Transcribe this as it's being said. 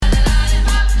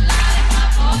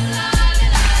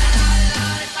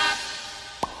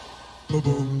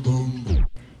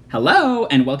Hello,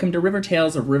 and welcome to River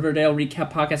Tales, a Riverdale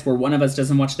recap podcast where one of us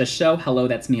doesn't watch the show. Hello,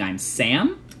 that's me. I'm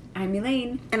Sam. I'm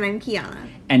Elaine. And I'm Kiana.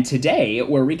 And today,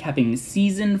 we're recapping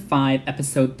Season 5,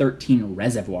 Episode 13,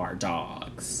 Reservoir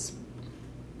Dogs.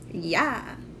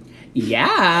 Yeah.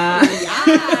 Yeah.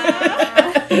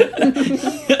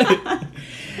 Yeah.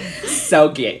 So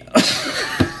gay.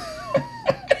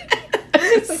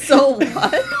 So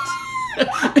what?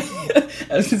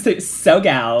 I was gonna say, so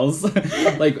gals.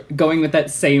 Like, going with that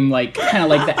same, like, kind of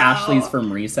like the Ashleys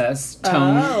from Recess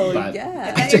tone. Oh, but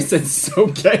yeah. I just said so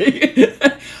gay.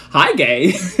 Hi,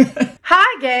 gay.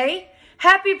 Hi, gay.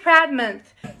 Happy Pride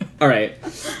Month. All right.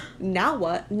 Now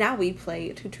what? Now we play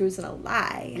Two Truths and a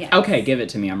Lie. Yeah. Okay, give it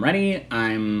to me. I'm ready.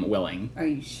 I'm willing. Are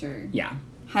you sure? Yeah.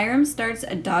 Hiram starts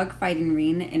a dog fighting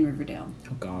ring in Riverdale.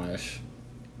 Oh, gosh.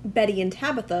 Betty and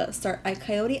Tabitha start a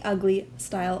Coyote Ugly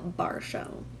style bar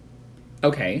show.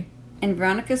 Okay. And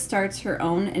Veronica starts her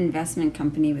own investment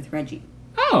company with Reggie.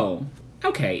 Oh,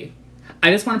 okay. I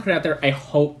just want to put it out there, I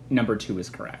hope number 2 is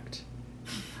correct.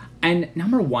 And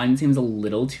number 1 seems a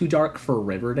little too dark for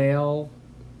Riverdale.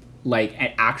 Like,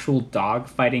 an actual dog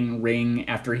fighting ring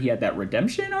after he had that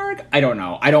redemption arc? I don't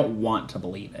know. I don't want to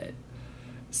believe it.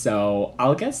 So,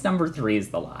 I'll guess number 3 is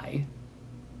the lie.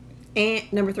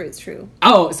 And number 3 is true.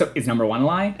 Oh, so is number 1 a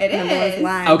lie? It Number 1 is is.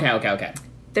 lie. Okay.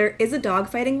 There is a dog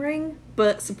fighting ring,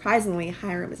 but surprisingly,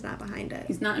 Hiram is not behind it.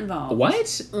 He's not involved. What?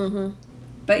 Mm-hmm.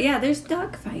 But yeah, there's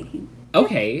dog fighting.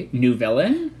 Okay, new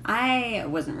villain? I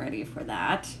wasn't ready for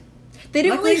that. They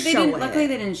didn't Luckily, really show it. Luckily,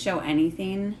 they didn't show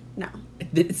anything. No.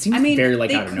 It seems I mean, very, like,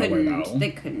 they out of nowhere, though.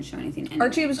 They couldn't show anything. Anyway.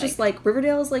 Archie was just like,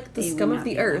 Riverdale is like the they scum would of not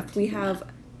the be allowed earth. to We do have that.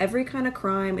 every kind of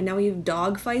crime, and now we have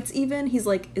dog fights even. He's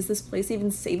like, is this place even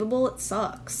savable? It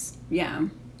sucks. Yeah.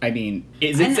 I mean,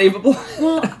 is it And- savable?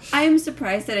 Well, I'm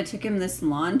surprised that it took him this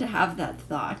long to have that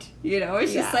thought. You know,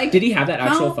 it's just Yeah. like... Did he have that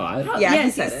actual thought? Yeah, he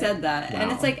yes, said he it. said that. And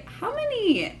Wow. it's like, how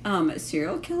many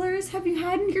serial killers have you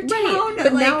had in your Right. town?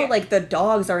 But now, like, the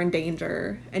dogs are in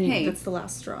danger, and Hey. that's the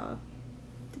last straw.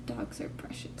 The dogs are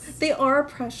precious. They are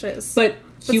precious. But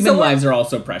human so are- lives are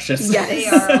also precious. Yes. They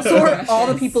are So are precious. all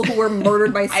the people who were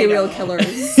murdered by serial know.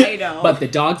 killers. I know. But the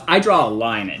dogs, I draw a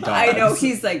line at dogs. I know,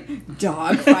 he's like,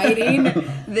 dog fighting?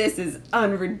 This is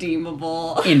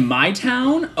unredeemable. In my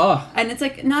town, And it's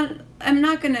like, I'm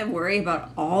not going to worry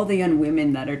about all the young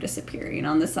women that are disappearing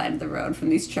on the side of the road from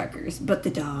these truckers, but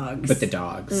the dogs. but the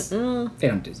dogs, they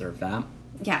don't deserve that.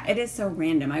 Yeah, it is so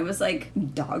random. I was like,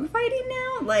 dog fighting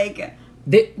now? Like...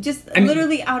 They, Just I mean,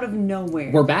 literally out of nowhere.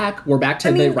 we're back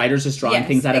to the mean, writers just drawing yes,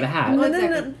 things out of a hat. No,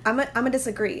 Exactly. I'm a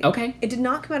disagree. Okay. It did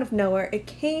not come out of nowhere. It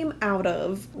came out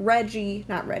of Archie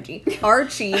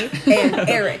and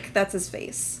Eric, that's his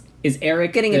face, Is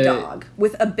Eric getting a dog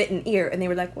with a bitten ear. And they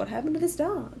were like, what happened to this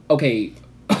dog? Okay,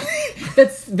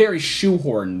 that's very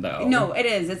shoehorned though. No, it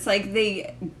is. It's like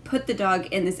they put the dog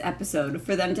in this episode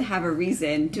for them to have a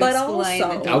reason to But explain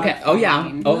also- the dog Okay. Oh yeah.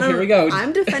 fighting. Oh, here we go.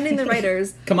 I'm defending the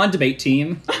writers. Come on, debate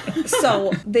team.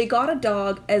 So they got a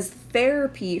dog as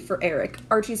therapy for Eric,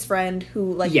 Archie's friend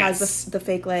who like Yes. has the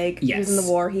fake leg. He Yes. was in the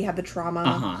war. He had the trauma.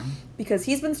 Uh-huh. Because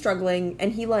he's been struggling,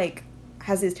 and he like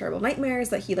has these terrible nightmares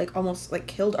that he like almost like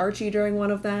killed Archie during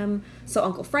one of them. So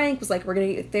Uncle Frank was like, we're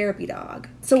gonna get a therapy dog.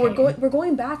 So Okay. we're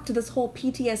going back to this whole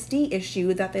PTSD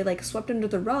issue that they like swept under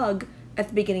the rug at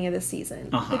the beginning of this season.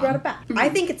 Uh-huh. They brought it back. I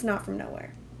think it's not from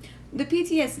nowhere. The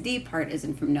PTSD part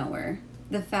isn't from nowhere.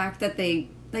 The fact that they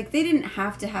didn't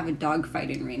have to have a dog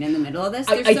fighting ring in the middle of this.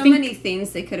 I There's so think- many things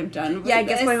they could have done with Yeah, I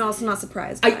guess this. I'm also not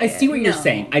surprised. By I see what you're No,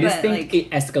 saying. I just but, think like- it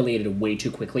escalated way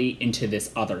too quickly into this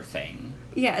other thing.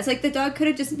 Yeah, it's like the dog could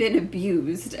have just been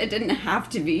abused. It didn't have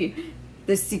to be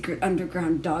the secret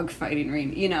underground dog fighting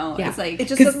ring, you know? Yeah. It's like... It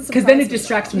just Because doesn't then surprise it me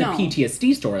distracts at from all. the No.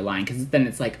 PTSD storyline, because then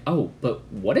it's like, oh, but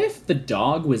what if the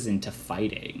dog was into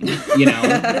fighting? You know?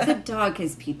 But the dog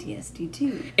has PTSD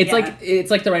too. It's Yeah.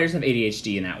 like the writers have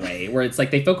ADHD in that way, where it's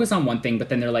like they focus on one thing, but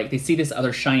then they're like, they see this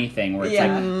other shiny thing where it's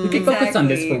Yeah, like, we could focus on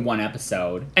this exactly. for one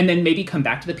episode, and then maybe come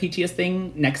back to the PTSD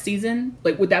thing next season.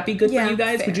 Like, would that be good Yeah, for you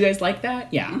guys? fair. Would you guys like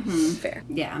that? Yeah. Fair.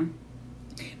 Yeah.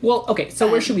 Well, okay,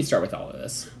 so where should we start with all of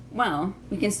this? Well,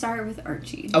 we can start with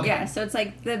Archie. Okay. Yeah, so it's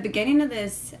like the beginning of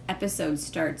this episode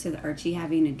starts with Archie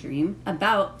having a dream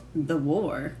about the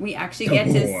war. We actually The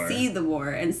get war. to see the war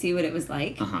and see what it was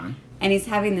like. Uh-huh. And he's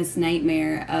having this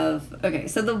nightmare of, okay,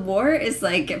 so the war is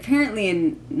like apparently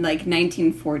in like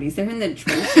 1940s. They're in the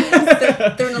trenches.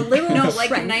 They're in a literal No, like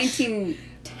trench. 1910s.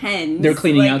 They're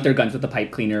cleaning like, out their guns with a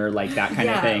pipe cleaner, like that kind of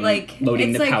Yeah, thing. like, loading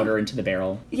it's the like- powder into the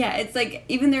barrel. Yeah, it's like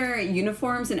even their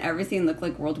uniforms and everything look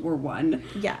like World War One.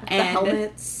 Yeah, the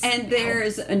helmets. And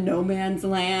there's a no man's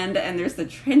land, and there's the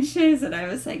trenches, and I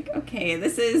was like, okay,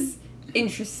 this is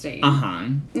interesting. Uh-huh.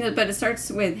 No, but it starts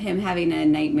with him having a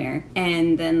nightmare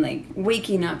and then like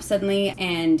waking up suddenly,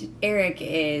 and Eric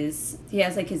he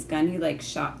has like his gun, he like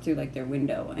shot through like their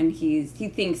window, and he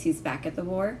thinks he's back at the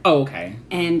war. Oh, okay.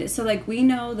 And so like we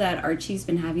know that Archie's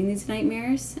been having these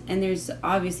nightmares, and there's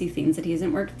obviously things that he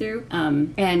hasn't worked through.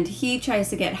 And he tries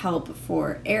to get help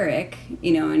for Eric,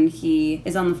 you know, and he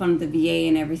is on the phone with the VA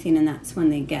and everything, and that's when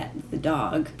they get the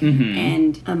dog. Mm-hmm.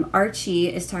 And Archie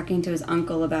is talking to his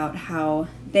uncle about how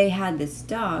they had this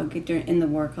dog in the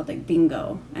war called like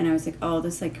Bingo, and I was like, oh,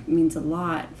 this like means a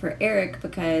lot for Eric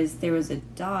because there was a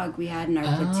dog we had in our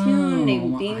platoon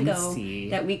named Bingo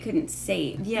that we couldn't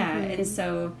save. Yeah, and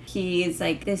so he's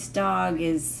like, this dog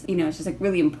is, you know, it's just like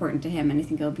really important to him, and I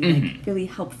think it'll be like really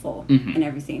helpful and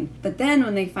everything. But then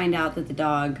when they find out that the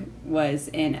dog was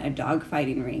in a dog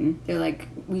fighting ring, they're like,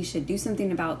 we should do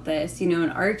something about this, you know.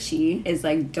 And Archie is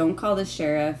like, don't call the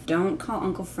sheriff, don't call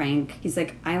Uncle Frank. He's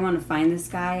like, I want to find this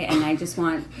guy and I just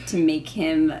want to make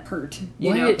him hurt,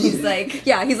 you know. He's like,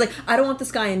 yeah, he's like, I don't want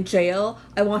this guy in jail,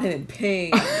 I want him in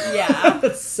pain. Yeah.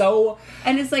 That's so...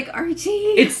 And it's like, Archie,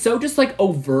 it's so just like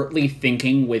overtly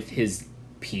thinking with his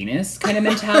penis kind of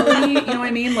mentality. You know what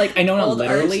I mean? Like, I know not Old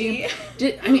literally.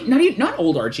 Archie. I mean, not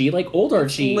old Archie, like old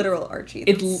Archie. Literal Archie.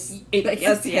 like,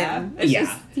 that's yeah, him. it's Yeah.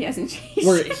 just, he hasn't changed.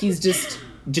 Where he's just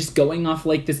going off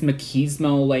like this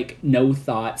machismo, like no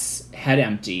thoughts, head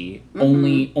empty,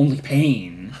 only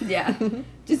pain. Yeah,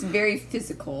 just very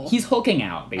physical. He's hulking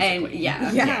out and basically.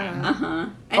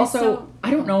 Yeah. And Also, so,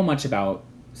 I don't know much about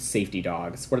safety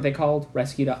dogs. What are they called?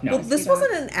 Rescue dog? No. Well, this dog.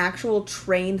 wasn't an actual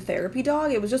trained therapy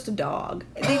dog. It was just a dog.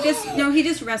 he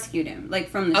just rescued him like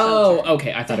from the Oh, shelter.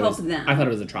 okay. I thought it help was. them. I thought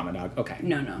it was a trauma dog. Okay.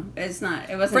 No, it's not.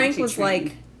 It wasn't. Frank actually was trained.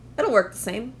 like, it'll work the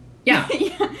same. Yeah.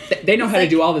 Yeah. They know It's how to like,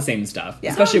 do all the same stuff. Yeah.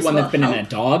 Especially dogs one that's will been in a help.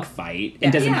 dog fight Yeah.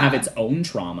 and doesn't have Yeah. its own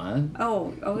trauma.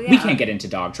 Oh yeah. We can't get into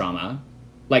dog trauma.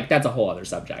 Like, that's a whole other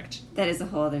subject. That is a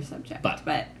whole other subject.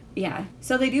 But yeah.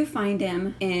 So they do find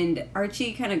him, and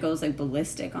Archie kind of goes like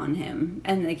ballistic on him,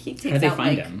 and like he How do takes they out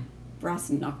find like him? brass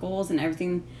knuckles and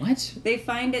everything. What? They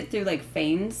find it through like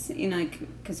Fanes, you know, like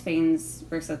because Fanes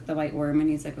works at the White Worm, and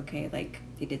he's like, okay, like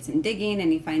he did some digging, and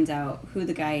he finds out who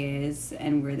the guy is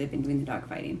and where they've been doing the dog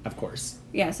fighting. Of course.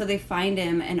 Yeah. So they find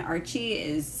him, and Archie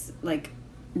is like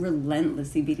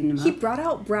relentlessly beating him up. He brought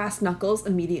out brass knuckles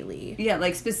immediately. Yeah,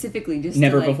 like specifically just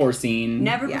Never to, like, before seen.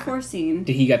 Never Yeah. before seen.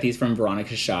 Did he get these from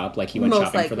Veronica's shop? Like, he went Most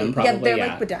shopping likely. for them, probably? Yeah, they're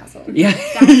like bedazzled. Yeah.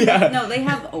 That's- yeah. No, they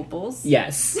have opals.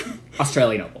 Yes.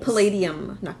 Australian opals.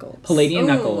 Palladium knuckles. Palladium Ooh.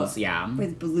 knuckles, yeah.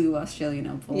 With blue Australian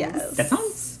opals. Yes. That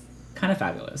sounds kind of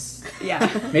fabulous. Yeah.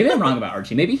 Maybe I'm wrong about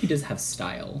Archie. Maybe he does have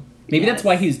style. Maybe Yes. that's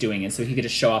why he's doing it, so he could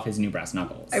just show off his new brass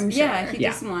knuckles. I'm sure. Yeah, he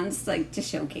Yeah. just wants like to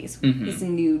showcase Mhm. his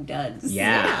new duds.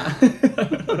 Yeah.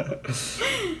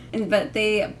 But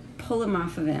they pull him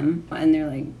off of him, and they're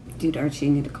like, dude, Archie,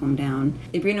 you need to calm down.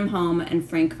 They bring him home, and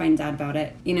Frank finds out about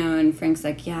it, you know, and Frank's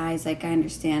like, yeah, he's like, I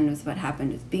understand with what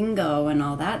happened with Bingo and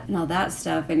all that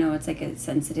stuff. I know it's like a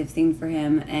sensitive thing for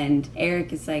him. And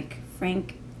Eric is like,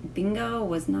 Frank, Bingo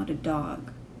was not a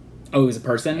dog. Oh, it was a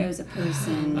person? It was a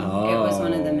person. It was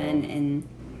one of the Oh. men in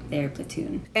their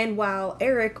platoon. And while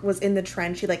Eric was in the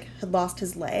trench, he like had lost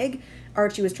his leg.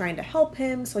 Archie was trying to help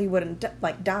him so he wouldn't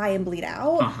like die and bleed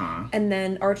out. Uh-huh. And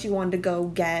then Archie wanted to go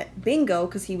get Bingo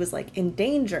because he was like in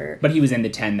danger. But he was in the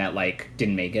 10 that, like,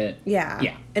 didn't make it. Yeah.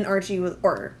 Yeah. And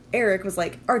Eric was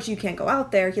like, Archie, you can't go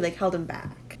out there. He like held him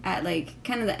back. At like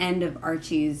kind of the end of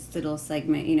Archie's little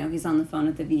segment, you know, he's on the phone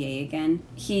with the VA again.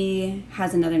 He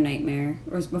has another nightmare,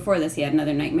 or before this he had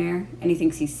another nightmare, and he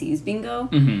thinks he sees Bingo.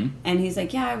 Mm-hmm. And he's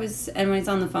like, yeah, and when he's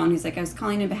on the phone, he's like, I was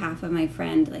calling on behalf of my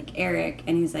friend, like, Eric,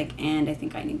 and he's like, and I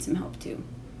think I need some help too.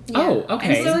 Oh,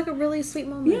 okay. And so like a really sweet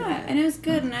moment. Yeah, and it was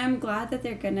good, and I'm glad that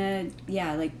they're gonna,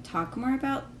 like, talk more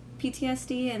about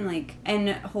PTSD and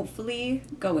hopefully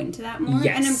go into that more.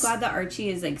 Yes. And I'm glad that Archie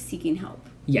is, like, seeking help.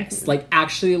 Yes, like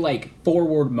actually like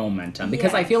forward momentum,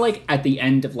 because I Yes. feel like at the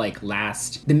end of like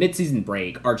the mid-season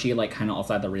break, Archie like kind of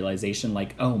also had the realization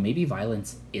like, oh, maybe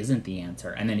violence isn't the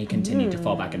answer, and then he continued to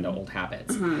fall back into old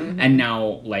habits. And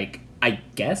now like I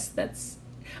guess that's,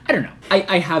 I don't know.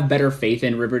 I have better faith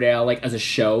in Riverdale like as a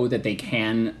show that they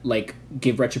can like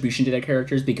give retribution to their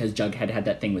characters, because Jughead had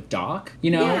that thing with Doc, you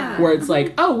know, Yeah. where it's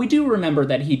like, oh, we do remember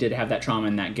that he did have that trauma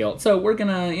and that guilt, so we're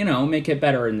gonna, you know, make it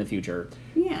better in the future.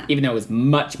 Yeah. Even though it was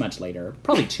much, much later.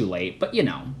 Probably too late, but you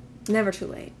know. Never too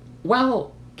late.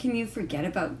 Well, Can you forget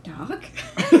about Doc?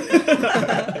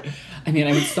 I mean,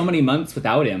 I went so many months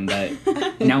without him, but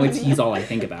now he's all I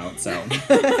think about, so.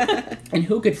 And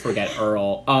who could forget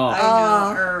Earl?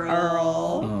 Oh,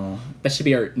 Earl. oh, that should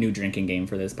be our new drinking game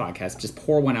for this podcast. Just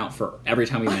pour one out for every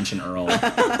time we mention Earl.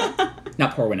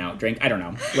 Not pour one out. Drink. I don't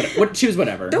know. What choose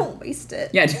whatever. Don't waste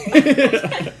it. Yeah.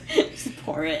 Just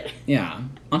pour it. Yeah.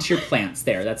 Onto your plants.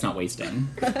 There. That's not wasting.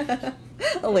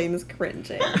 Elaine is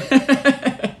cringing.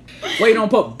 Well, you don't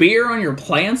put beer on your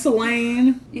plants,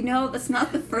 Elaine? You know, that's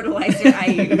not the fertilizer I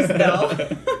use,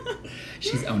 though.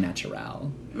 She's au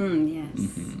naturel. Yes.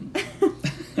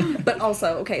 But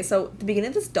also, okay, so at the beginning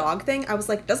of this dog thing, I was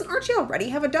like, doesn't Archie already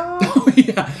have a dog? Oh,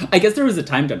 yeah. I guess there was a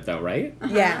time jump, though, right?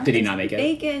 Yeah. Did he not make it?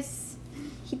 Vegas.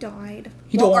 He died.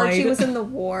 He Well, died. Archie was in the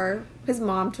war. His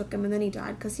mom took him, and then he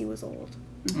died because he was old.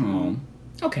 Oh.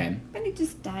 Okay. But he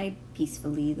just died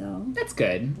peacefully, though. That's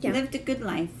good. Yeah. He lived a good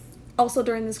life. Also,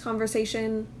 during this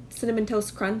conversation, Cinnamon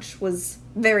Toast Crunch was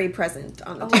very present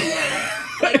on the Oh, table. yeah.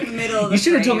 Like, middle of the You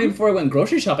should have told me frame. before I went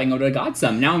grocery shopping. I would have got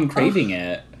some. Now I'm craving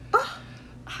it.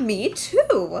 Me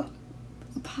too.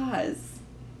 Pause.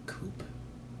 Coop.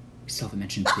 We still haven't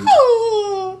mentioned Coop.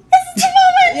 Oh, this is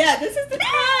the Yeah, this is the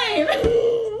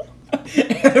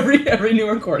time. every new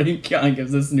recording, Kiana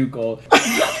gives us new goal.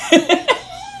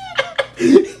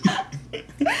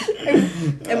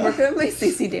 And we're gonna play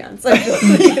Stacey dance. I feel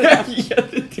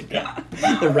like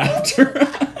The raptor.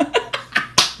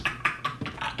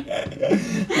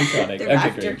 Iconic. The Okay,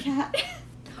 raptor great. cat.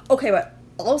 Okay, but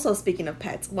also speaking of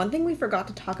pets, one thing we forgot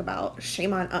to talk about,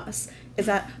 shame on us, is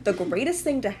that the greatest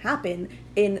thing to happen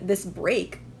in this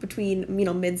break between,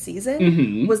 mid-season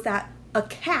Mhm. was that a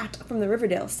cat from the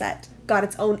Riverdale set got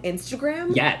its own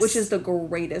Instagram. Yes. Which is the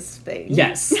greatest thing.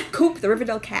 Yes. Coop, the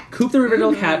Riverdale cat. Coop the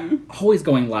Riverdale cat, always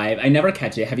going live. I never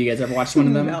catch it. Have you guys ever watched one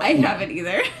of them? No. I haven't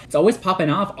either. It's always popping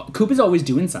off. Coop is always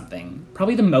doing something.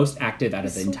 Probably the most active out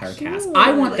of the So entire cast. cute.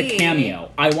 I want the Really? cameo.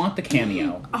 I want the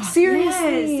cameo.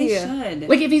 Seriously. Yes, they should.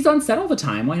 Like, if he's on set all the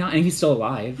time, why not? And he's still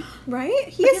alive. Right?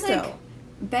 He I is feel like still.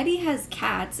 Betty has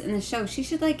cats in the show. She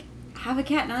should, have a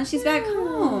cat now that she's back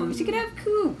home. She could have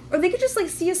Coop. Or they could just,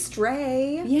 see a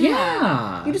stray.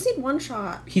 Yeah. You just need one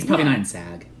shot. He's probably Yeah. not in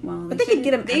SAG. Well, But they could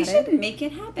get him They added. should make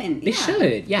it happen. They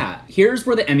should, yeah. Here's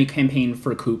where the Emmy campaign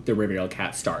for Coop the Riverdale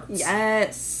cat starts.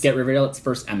 Yes. Get Riverdale its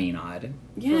first Emmy nod.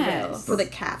 Yes. For the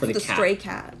cat. For For the the cat. stray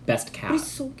cat. Best But cat. he's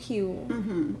so cute.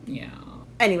 Yeah.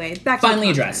 Anyway, back to Finally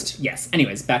the content. addressed. Yes.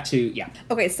 Anyways, back to, yeah.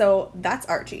 Okay, so that's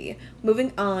Archie.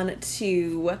 Moving on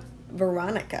to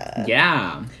Veronica.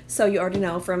 Yeah. So you already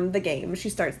know from the game, she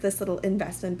starts this little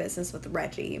investment business with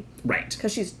Reggie. Right.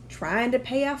 Because she's trying to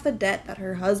pay off the debt that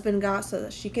her husband got so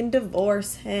that she can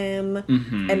divorce him.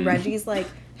 Mhm. And Reggie's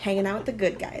hanging out with the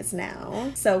good guys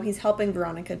now. So he's helping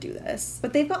Veronica do this.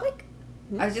 But they've got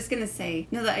I was just gonna say,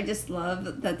 that I just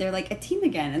love that they're a team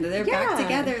again and that they're back Yeah.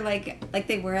 together like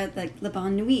they were at Le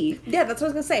Bon Nuit. yeah, that's what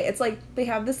I was gonna say. It's they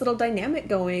have this little dynamic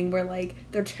going where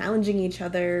they're challenging each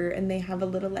other and they have a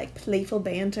little playful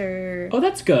banter. Oh,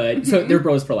 that's good. So they're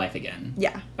bros for life again.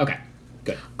 Yeah. Okay.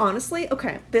 Good. Honestly,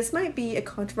 okay, this might be a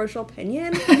controversial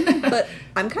opinion, but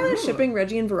I'm kind of shipping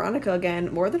Reggie and Veronica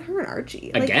again more than her and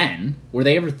Archie. Again? Were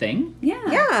they ever a thing? Yeah.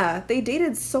 Yeah, they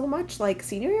dated so much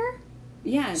senior year.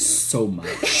 Yeah. So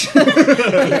much. They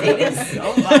dated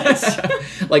so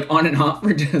much. On and off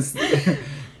for just...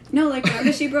 No,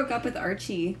 remember she broke up with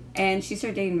Archie and she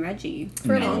started dating Reggie.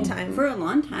 For a No. long time. For a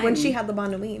long time. When she had the Bon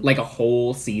Nuit. a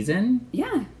whole season?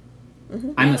 Yeah.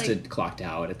 I Yeah, must have clocked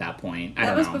out at that point. I That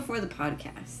don't was know. before the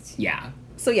podcast. Yeah.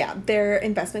 So yeah, their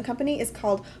investment company is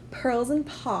called Pearls and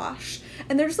Posh,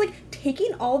 and they're just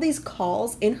taking all these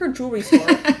calls in her jewelry store,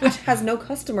 which has no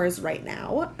customers right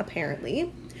now,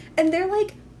 apparently. And they're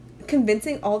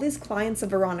convincing all these clients of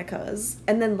Veronica's,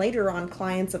 and then later on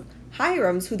clients of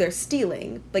Hiram's who they're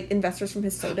stealing, investors from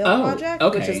his Sodale Oh, project,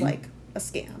 which okay. is a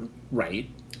scam. Right.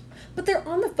 But they're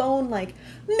on the phone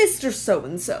Mr.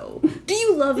 So-and-so, do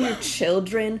you love your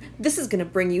children? This is gonna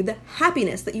bring you the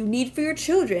happiness that you need for your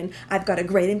children. I've got a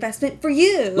great investment for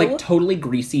you. Totally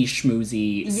greasy,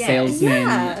 schmoozy Yes. salesman.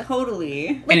 Yeah.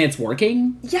 Totally. And it's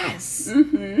working? Yes.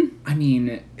 I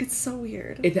mean, It's so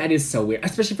weird. that is so weird.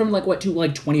 Especially from,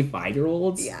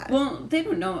 25-year-olds? Yeah. Well, they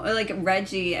don't know.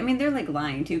 Reggie, I mean, they're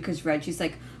lying too because Reggie's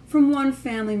from one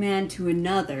family man to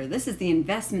another. This is the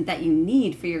investment that you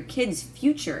need for your kid's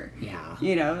future. Yeah. So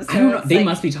I don't know. it's They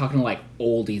must be talking to,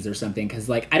 oldies or something. Because,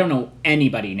 I don't know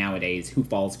anybody nowadays who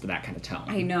falls for that kind of tone.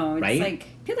 I know. It's Right? I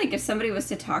feel if somebody was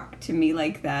to talk to me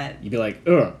like that, You'd be like,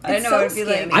 ugh. I don't It's know, so it'd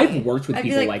be scammy. I've worked with I'd be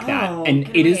people like, like that, oh, and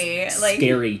it okay, is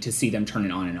scary to see them turn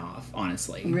it on and off,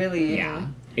 honestly. Really? Yeah.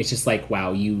 It's just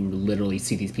wow, you literally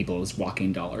see these people as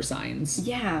walking dollar signs.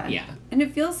 yeah. Yeah. And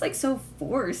it feels so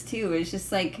forced too. It's just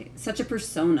such a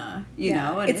persona, you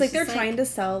know? And it's they're just, trying to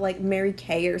sell Mary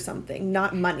Kay or something,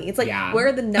 not money. It's Yeah. where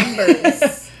are the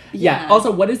numbers? Yeah.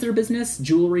 Also, what is their business?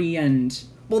 Jewelry and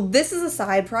well, this is a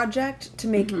side project to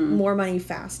make more money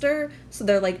faster. So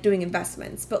they're like doing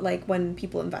investments. But like when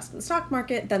people invest in the stock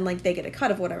market, then like they get a cut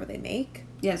of whatever they make.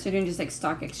 Yeah, so they're doing just like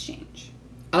stock exchange.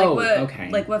 Oh, like what, okay.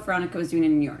 Like what Veronica was doing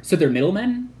in New York. So they're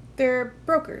middlemen? They're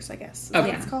brokers, I guess. Is Okay.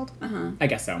 what it's called. I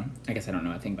guess so. I guess I don't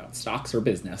know anything about stocks or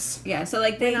business. Yeah, so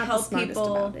like they They're not the help smartest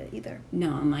people. about it either.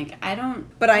 No, I'm like I don't.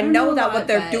 But I don't know that about what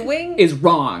they're that. doing Is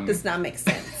wrong. does not make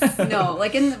sense. No,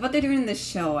 like in what they're doing in this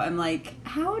show, I'm like,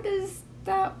 how does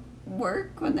that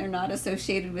work when they're not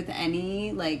associated with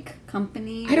any like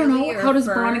company? I don't know. really, or How does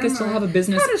firm, Veronica still or- have a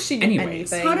business? How does she do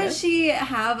anyways? anything? How does she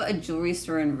have a jewelry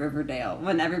store in Riverdale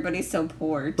when everybody's so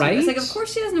poor? Too? Right? It's like, of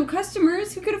course she has no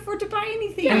customers who could afford to buy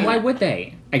anything. And why would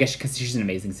they? I guess because she's an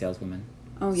amazing saleswoman.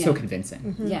 Oh yeah. So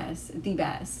convincing. Yes, the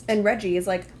best. And Reggie is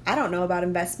like, I don't know about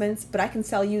investments, but I can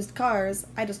sell used cars.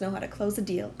 I just know how to close a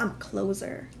deal. I'm a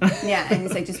closer. Yeah, and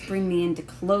he's like, just bring me in to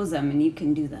close them, and you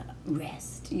can do the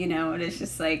rest, you know. And it's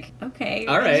just like, okay,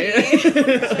 All right. Reggie. Sure,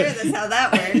 that's how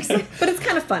that works. But it's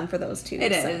kind of fun for those two.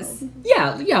 It so. is.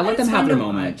 Yeah, let them it's have fun their to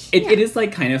moment. watch. It is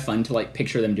like kind of fun to like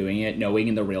picture them doing it, knowing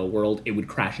in the real world it would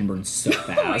crash and burn so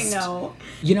fast. I know.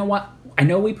 You know what? I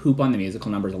know we poop on the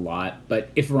musical numbers a lot, but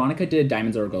if Veronica did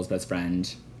Diamonds Are a Girl's Best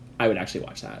Friend, I would actually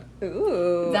watch that.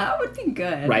 Ooh. That would be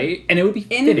good. Right? And it would be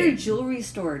In fitting. her jewelry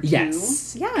store, too.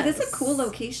 Yes. Yes. That's a cool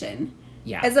location.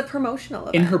 Yeah. As a promotional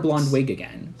event. in her blonde wig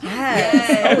again. Yes.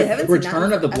 Yes. Oh, we haven't seen Return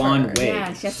that of the forever. blonde wig.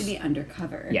 Yeah, she has to be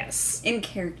undercover. Yes. In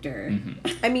character.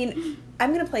 I mean,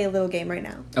 I'm going to play a little game right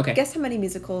now. Okay. Guess how many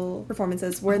musical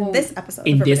performances were in Oh. this episode?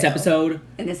 In of this Riverdale? episode,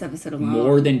 In this episode alone.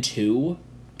 more than 2.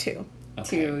 2.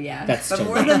 Okay. 2, yeah. That's But still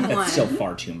more than one. that's still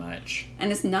far too much.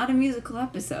 And it's not a musical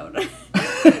episode. I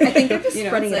think they're just You know,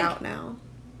 spreading it's it like- out now.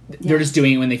 They're just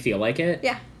doing it when they feel like it.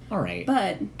 Yeah. All right.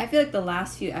 But I feel like the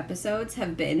last few episodes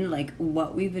have been like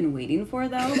what we've been waiting for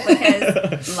though,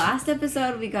 because last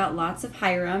episode we got lots of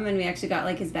Hiram and we actually got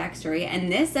like his backstory,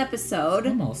 and this episode,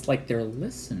 Almost like they're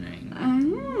listening.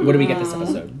 oh, What do we get this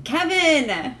episode?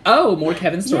 Kevin. Oh, more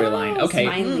Kevin's storyline. Yes, Okay.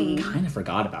 finally. Kind of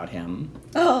forgot about him.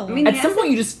 Oh. I mean, At he some hasn't-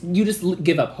 point, you just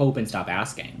give up hope and stop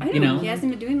asking. I know, you know? he hasn't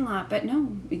been doing a lot, but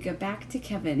no, we go back to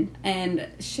Kevin and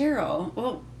Cheryl.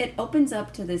 Well, it opens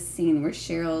up to this scene where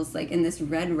Cheryl's like in this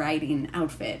Red Riding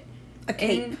outfit, A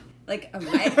cape. in like a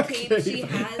red cape. She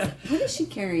has. What is she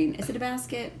carrying? Is it a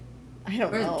basket I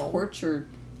don't or a know. torch or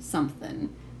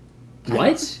something?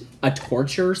 What? A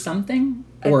torture something?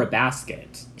 Or a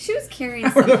basket? She was carrying Or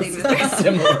those something with very her.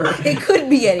 similar. It could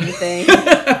be anything.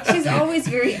 She's always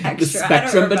very extra. The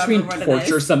spectrum I don't between remember what it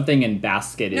torture is. something and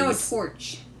basket No, a is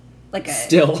torch. Like a.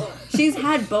 still She's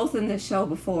had both in the show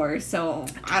before, so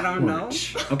I don't know.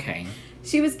 torch. Okay.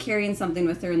 She was carrying something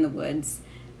with her in the woods.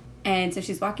 And so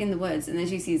she's walking in the woods, and then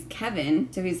she sees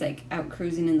Kevin. So he's like out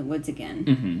cruising in the woods again.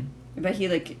 Mm-hmm. But he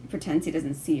like pretends he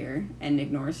doesn't see her and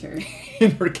ignores her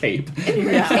In her cape. in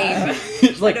her cape.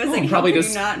 It's like, I was oh, like, how probably could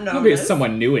just you not probably notice?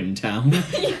 someone new in town.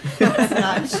 That's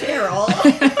not Cheryl.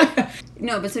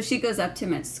 No, but so she goes up to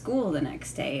him at school the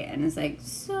next day and is like,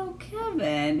 "So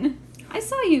Kevin, I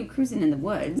saw you cruising in the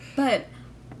woods, but."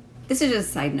 This is just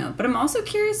a side note, but I'm also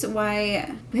curious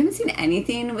why we haven't seen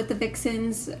anything with the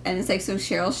Vixens, and it's like, so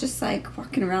Cheryl's just like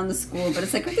walking around the school, but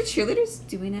it's like, are the cheerleaders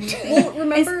doing anything? Well,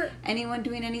 remember- Is anyone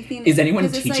doing anything? Is anyone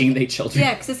 'Cause it's teaching like, their children?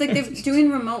 Yeah, because it's like they're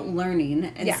doing remote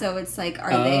learning, and Yeah. so it's like, are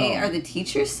Oh. the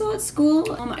teachers still at school?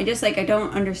 I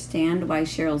don't understand why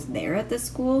Cheryl's there at this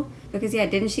school, because yeah,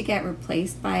 didn't she get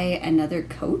replaced by another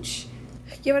coach?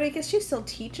 Yeah, but I guess she still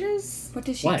teaches. What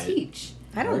does she What? teach?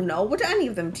 I don't know. What do any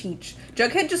of them teach?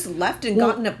 Jughead just left and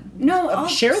Well, gotten a. No, all-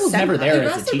 Cheryl was never semi- there the as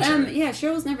a rest of teacher. them, yeah,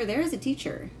 Cheryl was never there as a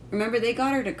teacher. Remember, they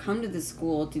got her to come to the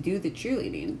school to do the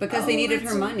cheerleading because they Oh, needed her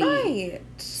that's money. Right.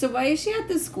 So why is she at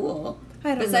the school? I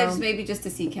don't Besides know. maybe just to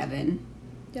see Kevin.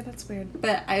 Yeah, that's weird.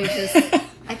 But I was just,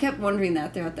 I kept wondering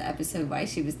that throughout the episode why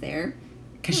she was there.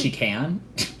 Because she can.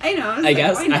 I know. I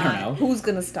guess. Why I not? don't know. Who's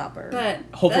gonna stop her? But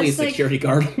Hopefully a that's, like, security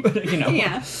guard, but you know.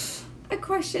 Yeah. A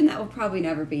question that will probably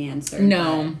never be answered.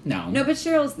 No, but- no. No, but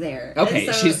Cheryl's there. Okay,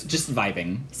 And so, she's just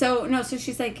vibing. So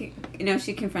she's like,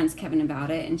 she confronts Kevin about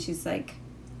it, and she's like,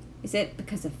 "Is it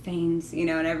because of Fanes, and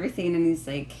everything?" And he's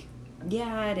like,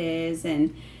 "Yeah, it is."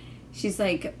 And she's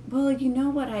like, "Well, you know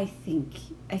what I think?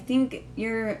 I think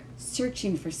you're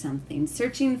searching for something,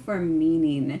 searching for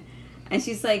meaning." And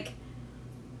she's like,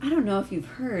 "I don't know if you've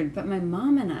heard, but my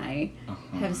mom and I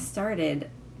have started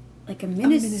like a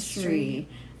ministry." ministry.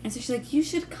 And so she's like, "You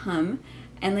should come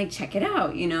and like check it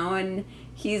out, you know, and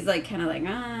he's like kind of like,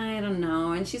 I don't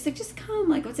know, and she's like, just come,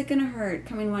 like, what's it gonna hurt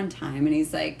coming one time? And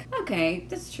he's like, okay,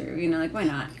 that's true, you know, like, why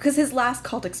not? Because his last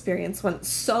cult experience went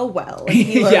so well. And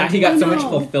he learned, yeah, he got so much know.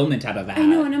 fulfillment out of that. I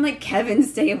know, and I'm like, Kevin,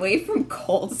 stay away from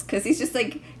cults, because he's just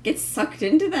like gets sucked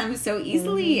into them so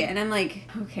easily, and I'm like,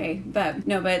 okay,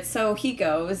 but so he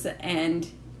goes, and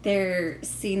they're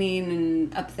singing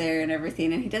and up there and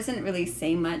everything, and he doesn't really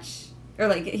say much. Or,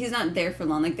 like, he's not there for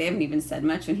long. Like, they haven't even said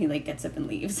much when he, like, gets up and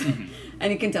leaves.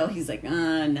 And you can tell he's like,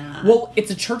 nah. Well, it's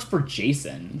a church for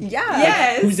Jason. Yeah.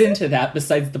 Yes. Who's into that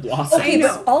besides the Blossoms? Okay, I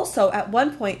know. but also, at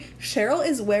one point, Cheryl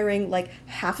is wearing, like,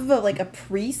 half of a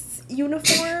priest's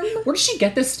uniform. Where does she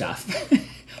get this stuff?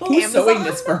 Well, Who's sewing Amazon?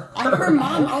 this for her? Her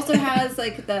mom also has,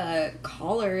 like, the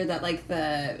collar that, like,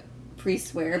 the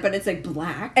priests wear, but it's, like,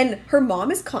 black. And her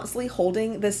mom is constantly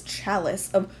holding this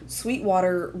chalice of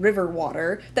Sweetwater river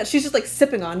water that she's just, like,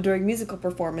 sipping on during musical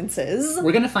performances.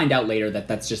 We're gonna find out later that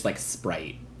that's just like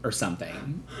Sprite or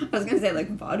something. I was gonna say, like,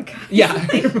 vodka. Yeah,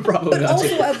 probably. But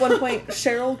also, at one point,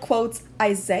 Cheryl quotes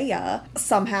Isaiah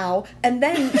somehow, and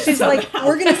then she's like,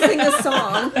 we're gonna sing a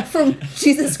song from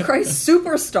Jesus Christ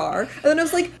Superstar. And then I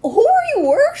was like, who are you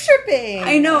worshiping?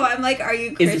 I know, I'm like, are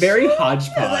you Christian? It's very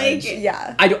hodgepodge. Like,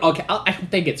 Yeah. I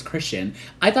don't think it's Christian.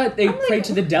 I thought they like, prayed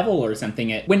to the devil or something.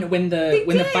 When the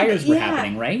did, fires were yeah.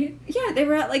 happening, right? yeah, they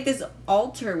were at, like, this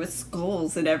altar with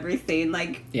skulls and everything,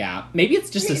 like, Yeah, maybe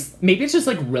it's just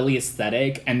like really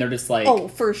aesthetic, and they're just like, Oh,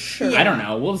 for sure. I don't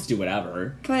know, we'll just do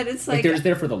whatever. but it's Like like, they're just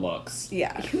there for the looks.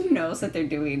 Yeah. who knows what they're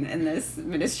doing in this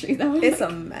ministry, though? It's Like,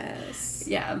 a mess.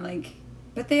 yeah, I'm like,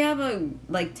 but they have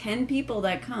like 10 people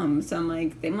that come, so I'm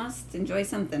like, they must enjoy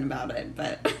something about it.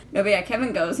 But no, but yeah,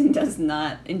 Kevin goes and does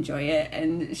not enjoy it,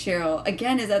 and Cheryl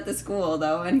again is at the school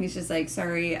though, and he's just like,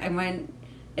 sorry, I went.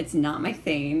 It's not my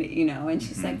thing, you know, and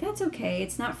she's like, that's okay,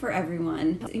 it's not for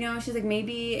everyone. You know, she's like,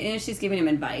 maybe, you know, she's giving him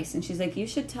advice, and she's like, you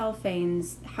should tell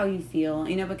Fanes how you feel,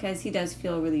 you know, because he does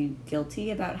feel really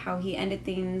guilty about how he ended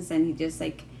things, and he just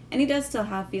like, and he does still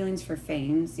have feelings for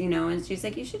Fanes, you know, and she's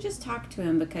like, you should just talk to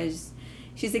him, because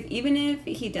she's like, even if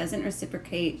he doesn't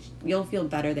reciprocate, you'll feel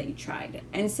better that you tried.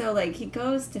 And so, like, he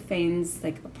goes to Fane's,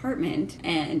 like, apartment,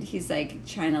 and he's, like,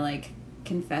 trying to, like,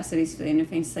 confess that he's feeling, and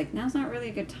Fane's like, now's not really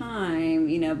a good time,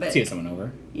 you know, but... See someone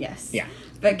over. Yes. Yeah.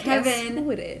 But Guess Kevin... who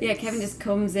it is. Yeah, Kevin just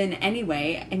comes in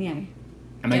anyway, and yeah.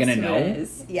 Am I guess gonna who know? it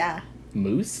is. Yeah.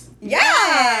 Moose?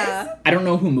 Yeah! I don't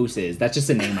know who Moose is. That's just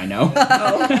a name I know.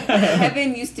 Oh,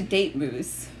 Kevin used to date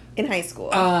Moose. In high school.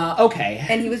 Okay.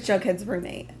 And he was Jughead's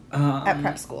roommate at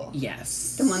prep school.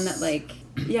 Yes. The one that, like...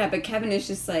 Yeah, but Kevin is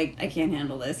just like, I can't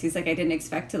handle this. He's like, I didn't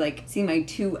expect to, like, see my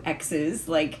two exes,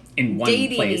 like, In one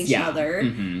dating place, each yeah. other.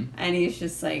 Mhm. And he's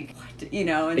just like, what? You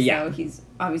know, and Yeah. so he's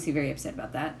obviously very upset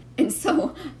about that. And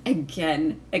so,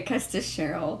 again, it cuts to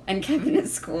Cheryl and Kevin at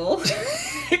school.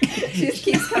 She just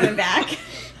keeps coming back.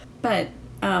 But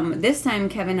this time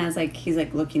Kevin has, like, he's,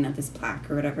 like, looking at this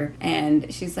plaque or whatever.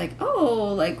 And she's like,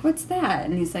 oh, like, what's that?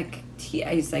 And he's like,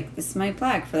 this is my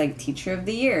plaque for, like, Teacher of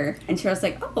the Year. And Cheryl's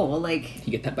like, oh, well, like...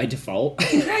 You get that by default.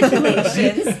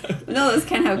 Congratulations. No, that's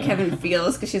kind of how Kevin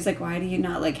feels, because she's like, why are you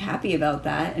not, like, happy about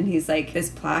that? And he's like, this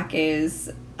plaque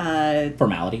is,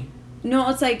 Formality. no,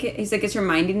 it's like, he's like, it's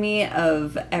reminding me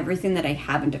of everything that I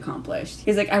haven't accomplished.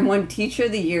 He's like, I won Teacher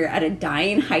of the Year at a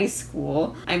dying high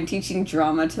school. I'm teaching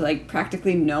drama to, like,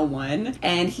 practically no one.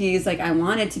 And he's like, I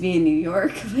wanted to be in New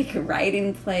York, like,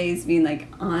 writing plays, being, like,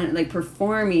 on, like,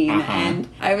 performing. Uh-huh. And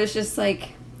I was just like,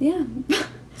 yeah.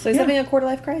 So he's having a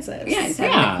quarter-life crisis. Yeah, he's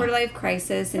having Yeah. a quarter-life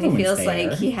crisis, and Everyone's he feels there.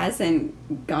 like he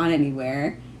hasn't gone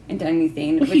anywhere and done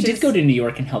anything. Well, he which did is, go to New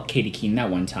York and help Katie Keene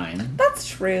that one time. That's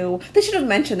true. They should have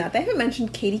mentioned that. They haven't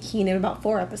mentioned Katie Keene in about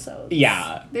 4 episodes.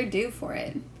 Yeah. They're due for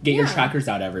it. Get your Yeah. trackers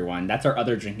out, everyone. That's our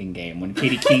other drinking game. When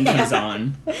Katie Keene comes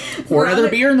on, pour We're another on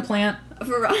it. beer in the plant.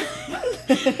 For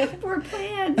poor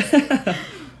plans.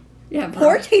 Yeah,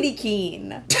 Poor Katie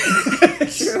Keene.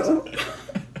 true.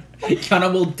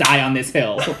 Kiana will die on this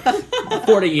hill.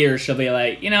 40 years, she'll be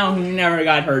like, you know, who never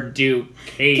got her due?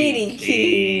 Katie Katie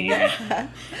Keene. Keene.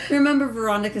 Remember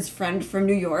Veronica's friend from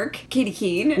New York, Katie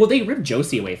Keene? Well, they ripped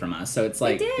Josie away from us, so it's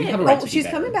like, did. we have a right to Oh, be she's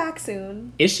better. coming back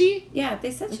soon. Is she? Yeah,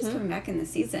 they said she's coming back in the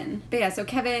season. But yeah, so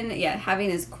Kevin, having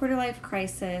his quarter-life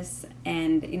crisis,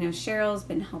 and, you know, Cheryl's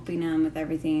been helping him with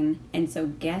everything. And so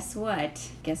guess what?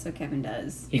 Guess what Kevin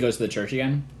does? He goes to the church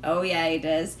again? Oh, yeah, he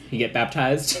does. He get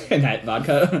baptized in that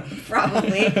vodka?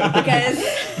 Probably. Because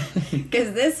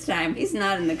Because this time, he's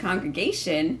not in the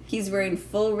congregation. He's wearing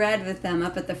full red with them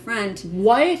up at the front,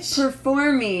 What?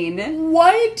 performing.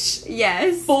 What?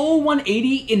 Yes. Full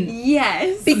 180 in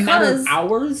Yes. a matter of Because-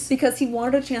 hours? Because he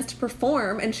wanted a chance to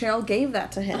perform, and Cheryl gave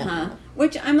that to him.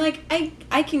 Which I'm like,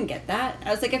 I can get that.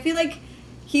 I was like, I feel like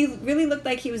he really looked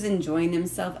like he was enjoying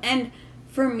himself. And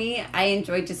for me, I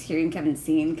enjoyed just hearing Kevin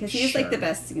sing because he's like the Sure.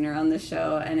 best singer on the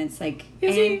show. And it's like,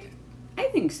 Is he? I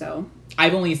think so.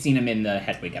 I've only seen him in the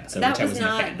Hedwig episode, That which I was wasn't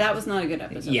a fan not. of. That was not a good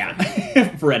episode. Yeah, For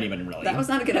him. for anyone really. That was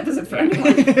not a good episode for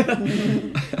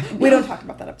anyone. We don't talk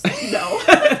about that episode. No,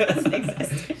 it doesn't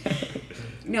exist.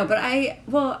 No, but I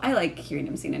like hearing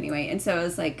him sing anyway, and so I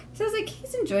was like,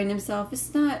 he's enjoying himself.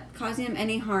 It's not causing him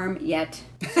any harm yet.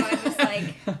 So I was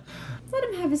like, let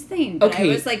him have his thing. But Okay.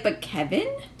 I was like, but Kevin,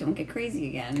 don't get crazy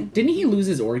again. Didn't he lose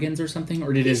his organs or something,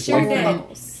 or did his Sure boyfriend?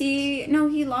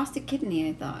 did. He lost a kidney.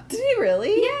 I thought. Did he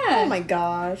really? Yeah. Oh my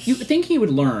gosh. You would think he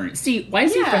would learn. See, why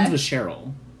is he Yeah. friends with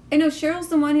Cheryl? I know Cheryl's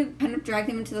the one who kind of dragged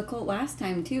him into the cult last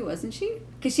time too, wasn't she?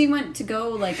 Because she went to go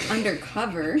like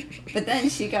undercover, but then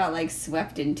she got like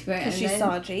swept into it. Because And she then,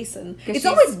 saw Jason. 'Cause It's she's-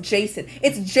 always Jason.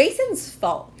 It's Jason's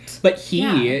fault. But he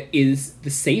Yeah. is the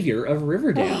savior of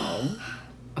Riverdale,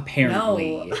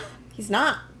 apparently. No. He's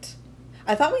not.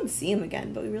 I thought we'd see him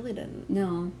again, but we really didn't.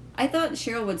 No, I thought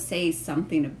Cheryl would say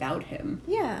something about him,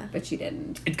 Yeah. but she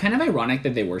didn't. It's kind of ironic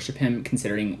that they worship him,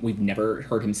 considering we've never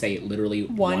heard him say literally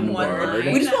one One word.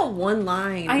 line. We just want one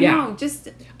line. I Yeah. know, just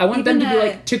I want them to even be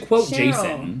like, to quote Cheryl.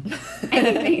 Jason,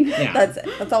 Anything. yeah, That's it.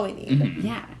 That's all we need. Mhm.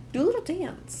 Yeah. Do a little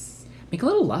dance. make a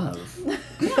little love.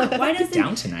 Yeah. Why Get doesn't?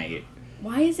 down tonight.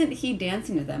 Why isn't he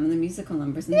dancing with them in the musical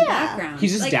numbers in the Yeah. background?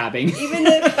 He's just Like, dabbing. Even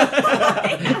if,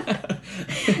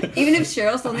 even if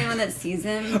Cheryl's the only one that sees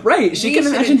him, Right, she we can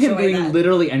should imagine him enjoy doing that.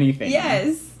 literally anything.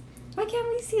 Yes. Why can't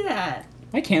we see that?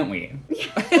 Why can't we?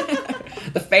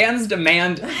 The fans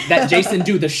demand that Jason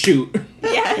do the shoot.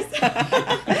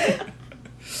 Yes.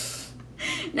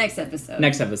 Next episode.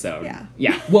 Next episode. Yeah.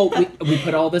 Yeah. Well, we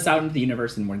put all this out into the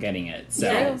universe and we're getting it.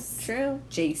 So, Yes. True.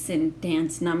 Jason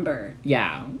dance number.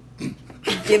 yeah.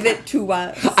 Give it to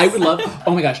us. I would love,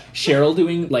 oh my gosh, Cheryl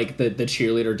doing like the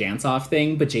cheerleader dance off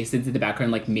thing, but Jason's in the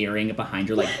background like mirroring it behind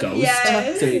her like ghost.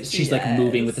 Yes. So she's like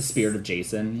moving with the Yes. spirit of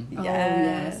Jason. Oh,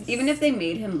 Yes. yes. Even if they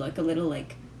made him look a little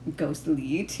like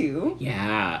ghostly too.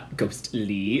 Yeah. Ghost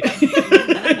Lee.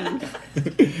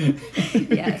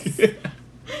 Yes.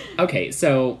 Okay,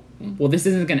 so, well, this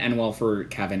isn't going to end well for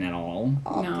Kevin at all.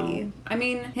 No. I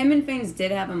mean, him and Fanes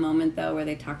did have a moment though where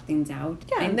they talked things out.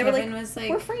 Yeah, and they Kevin were was like,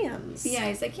 we're friends. yeah,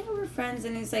 he's like, yeah, we're friends,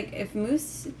 and he's like, if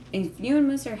you and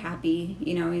Moose are happy,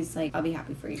 you know, he's like, I'll be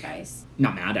happy for you guys.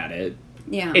 Not mad at it.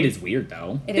 Yeah. It is weird,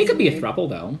 though. It It is could be a weird. throuple,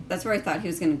 though. That's where I thought he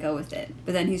was gonna go with it,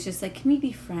 but then he's just like, can we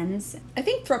be friends? I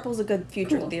think throuple's a good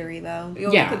future Cool. theory, though.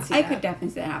 Well, Yeah. I could see I that. could definitely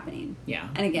see that happening. Yeah.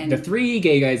 And again, The three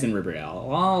gay guys in Riverdale,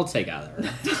 all together.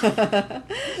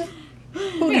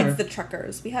 Who Yeah. needs the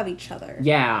truckers? We have each other.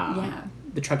 Yeah. Yeah.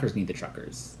 The truckers need the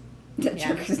truckers. the Yeah.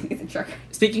 truckers need the trucker.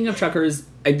 Speaking of truckers,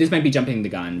 this might be jumping the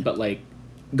gun, but, like,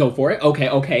 go for it.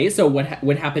 Okay. So what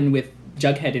happened with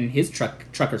Jughead in his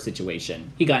trucker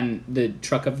situation? He got in the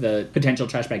truck of the potential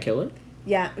trash bag killer?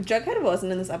 Yeah, Jughead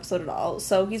wasn't in this episode at all,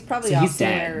 so he's probably So off he's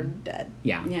somewhere dead. dead.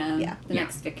 Yeah. Yeah. Yeah. The Yeah.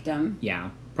 next victim. Yeah,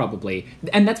 probably.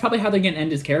 And that's probably how they're going to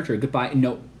end his character. Goodbye.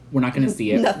 No, we're not going to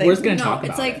see it. Nothing. We're just going to No, talk about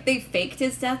it's like it. they faked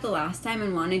his death the last time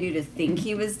and wanted you to think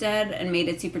he was dead and made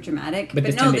it super dramatic. But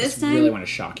this no, time they this just time, really want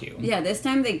to shock you. yeah, this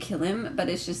time they kill him, but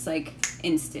it's just like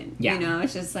instant. Yeah. You know,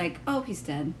 it's just like, oh, he's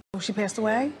dead. Oh, she passed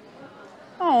away?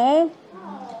 Oh.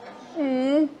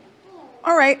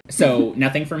 All right. So,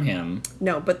 nothing from him.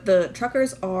 No, but the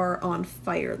truckers are on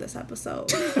fire this episode.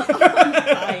 They're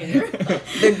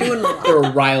doing a lot.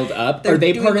 They're riled up. They're Are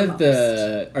they doing part the of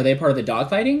the? Are they part of the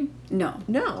dogfighting? No.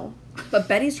 No. But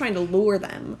Betty's trying to lure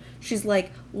them. She's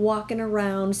like walking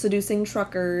around seducing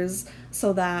truckers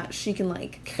so that she can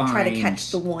like try to Find- catch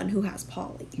the one who has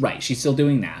Polly. Right. She's still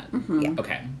doing that. Yeah.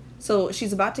 Okay. So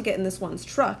she's about to get in this one's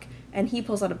truck and he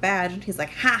pulls out a badge and he's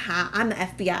like, "Ha ha, I'm the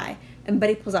FBI." And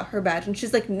Betty pulls out her badge and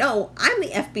she's like, "No, I'm the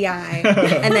FBI."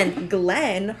 And then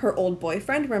Glenn, her old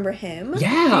boyfriend, remember him?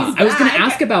 Yeah, He's I was going to back.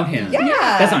 ask about him. Yeah.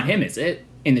 That's not him, is it?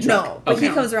 In the truck? No, but Okay.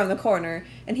 he comes around the corner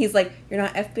and he's like, "You're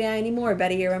not FBI anymore,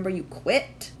 Betty. Remember you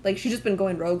quit?" Like she's just been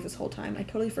going rogue this whole time. I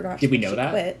totally forgot. Did we she know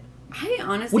that? Quit. I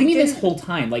honestly What do you mean didn't, this whole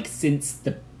time? Like since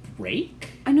the break?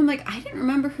 And I'm like, I didn't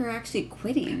remember her actually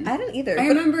quitting. I didn't either. I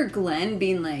but remember Glenn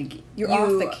being like, You're off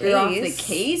the You're off the case."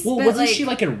 case. Well, but wasn't like, she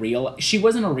like a real... She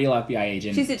wasn't a real FBI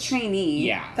agent. she's a trainee.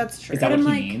 Yeah. That's true. Is that But what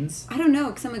I'm he like, means? I don't know,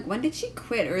 because I'm like, when did she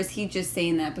quit? Or is he just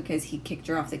saying that because he kicked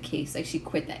her off the case? Like, she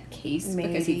quit that case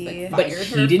because he Maybe. like, But fired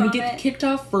he her didn't from get it? kicked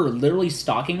off for literally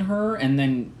stalking her and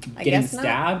then I getting guess not.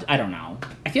 stabbed? I don't know.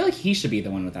 I feel like he should be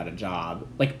the one without a job.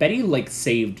 Like, Betty, like,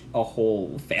 saved a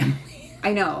whole family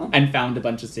I know. and found a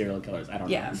bunch of serial killers. I don't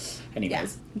Yeah. know.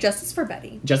 Anyways. Justice for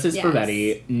Betty. Justice for Yes.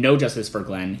 Betty. No justice for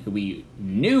Glenn, who we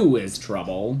knew is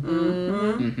trouble.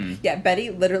 Yeah, Betty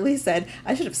literally said,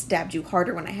 I should have stabbed you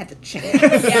harder when I had the chance.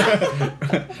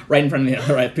 Yeah. Right in front of the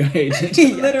other FBI agent.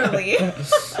 Literally.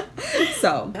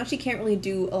 So now she can't really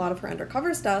do a lot of her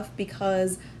undercover stuff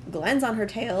because Glenn's on her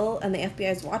tail and the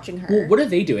FBI is watching her. Well, what are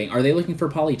they doing? Are they looking for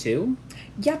Polly too?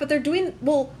 Yeah, but they're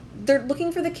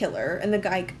looking for the killer and the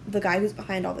guy who's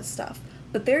behind all this stuff.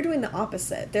 But they're doing the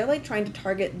opposite. They're like trying to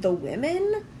target the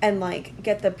women and like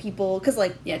get the people because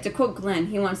like Yeah, to quote Glenn,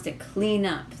 he wants to clean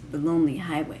up the lonely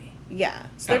highway. yeah.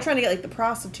 So they're Oh. trying to get like the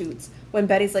prostitutes when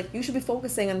Betty's like, you should be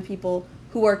focusing on the people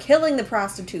who are killing the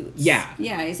prostitutes. Yeah.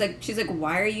 Yeah, she's like,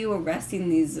 why are you arresting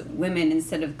these women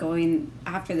instead of going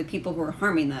after the people who are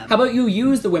harming them? How about you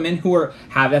use the women who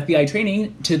have FBI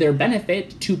training to their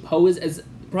benefit to pose as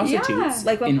prostitutes? Yeah.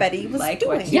 Like what in- Betty was like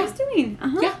doing. what she was doing.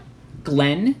 Uh-huh. Yeah.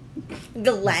 Glenn,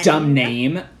 Glenn. dumb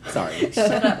name. Sorry.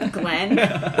 Shut up, Glenn.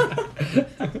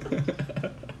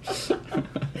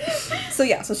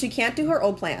 So she can't do her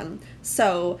old plan.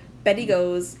 So Betty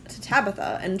goes to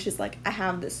Tabitha and she's like, I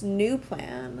have this new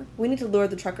plan. We need to lure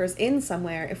the truckers in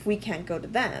somewhere if we can't go to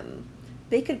them.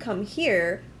 They could come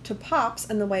here to Pops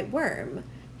and the White Worm.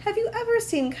 Have you ever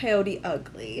seen Coyote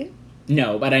Ugly?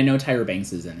 No, but I know Tyra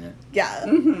Banks is in it. Yeah,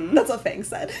 that's what Fang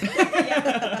said.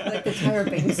 Like the Tyra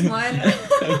Banks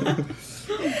one.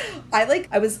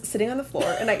 I was sitting on the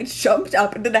floor and I jumped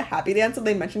up and did a happy dance when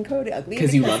they mentioned Coyote Ugly.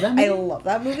 'Cause you love that movie? I love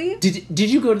that movie. Did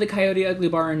you go to the Coyote Ugly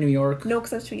bar in New York? No,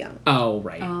 because I was too young. Oh,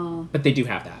 right. Oh. But they do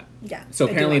have that. Yeah. So I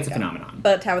do apparently like it's a it. phenomenon.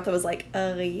 But Tabitha was like,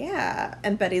 yeah.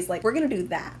 And Betty's like, we're going to do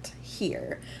that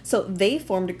here. So they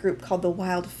formed a group called the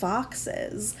Wild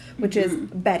Foxes, which is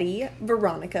Betty,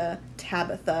 Veronica,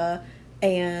 Tabitha,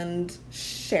 and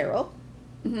Cheryl.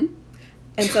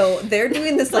 And so they're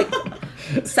doing this like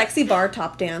sexy bar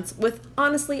top dance with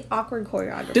honestly awkward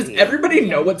choreography. Does everybody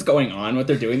know what's going on, what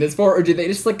they're doing this for? Or do they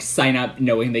just like sign up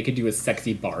knowing they could do a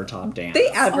sexy bar top dance? They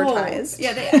advertised. Oh,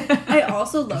 yeah, I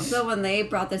also love though when they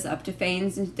brought this up to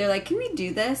Fanes and they're like, "Can we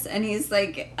do this?" And he's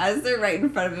like, as they're right in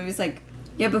front of him, he's like,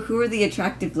 "Yeah, but who are the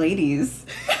attractive ladies?"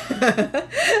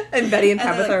 And Betty and And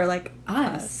they're Tabitha like, are like,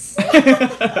 Us.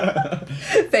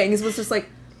 Fangs was just like,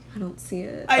 I don't see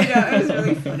it. I know, it was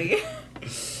really funny.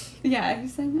 Yeah,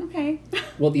 he's like, okay.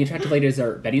 Well, the attractive ladies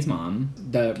are Betty's mom,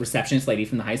 the receptionist lady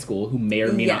from the high school who may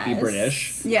or may not be Yes.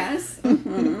 British, Yes.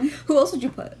 Who else would you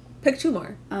put? Pick two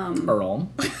more. Earl.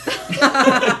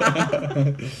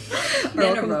 Nana comes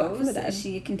back from the Rose, dead. is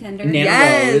she a contender? Nana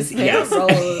Yes, Rose. Nana Yes.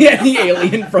 Rose. Yeah, the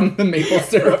alien from the maple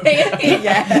syrup.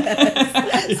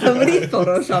 Yes. Somebody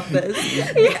photoshopped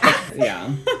this.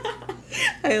 Yeah.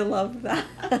 I love that.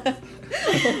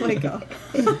 Oh my god.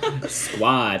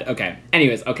 Squad. Okay.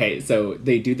 Anyways, okay, so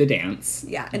they do the dance.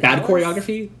 Yeah, and Bad Alice-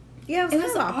 choreography? Yeah, It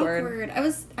was awkward. I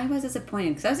was disappointed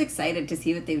because I was excited to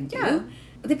see what they would do. Yeah.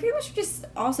 But they pretty much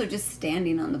were just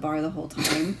standing on the bar the whole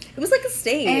time. It was like a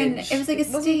stage. And it was like a It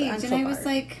wasn't the stage, and actual I was bar.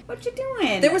 like, "What you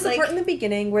doing?" There was like, a part in the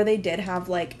beginning where they did have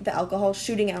like the alcohol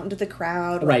shooting out into the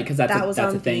crowd. Right, 'cause that's that a- was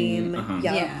that's on a thing. theme. Uh-huh.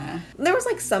 Yeah. Yeah. There was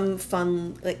like some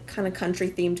fun, like kind of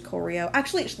country themed choreo.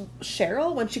 Actually,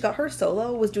 Cheryl, when she got her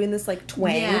solo, was doing this like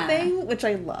twang Yeah. thing, which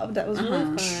I loved. That was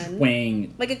really fun.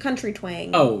 Wang. Like a country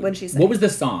twang. Oh, when she sang. what was the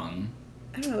song?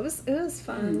 I don't know. It was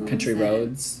fun. Country was it?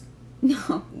 Roads.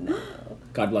 No,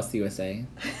 God Bless the USA.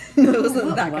 No, it wasn't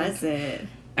what that was good. it?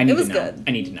 I need was to know. good.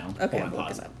 I need to know. Okay, Hold on, we'll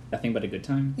pause. look it up. Nothing but a good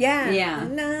time. Yeah. Yeah.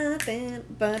 Nothing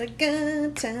but a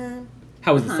good time.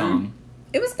 How was the song?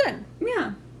 It was good.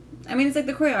 Yeah, I mean, it's like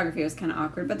the choreography was kind of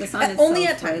awkward, but the song Only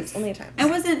itself at times. was- Only at times. It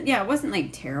wasn't. Yeah, it wasn't like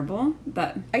terrible,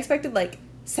 but I expected like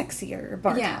sexier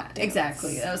bar yeah, top dance.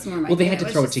 exactly. That was more my. Well, they thing. had to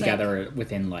was throw it just like- together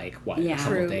within like what Yeah. a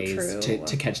couple True, days true.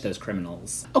 to catch those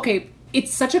criminals. Okay,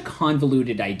 it's such a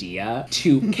convoluted idea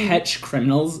to catch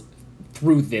criminals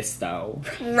through this though.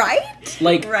 Right?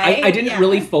 Like Right? I didn't Yeah.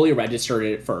 really fully register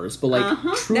it at first, but like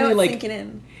truly Now it's like sinking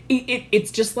in.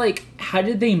 it's just like how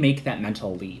did they make that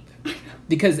mental leap?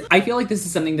 Because I feel like this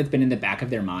is something that's been in the back of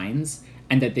their minds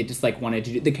and that they just like wanted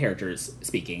to do the characters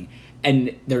speaking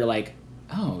and they're like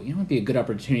oh, you know, it'd be a good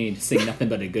opportunity to sing Nothing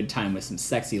But a Good Time with some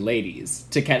sexy ladies.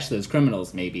 To catch those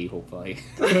criminals, maybe, hopefully.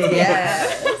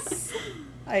 Yes.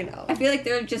 I know. I feel like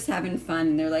they're just having fun.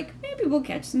 And they're like, maybe we'll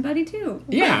catch somebody too.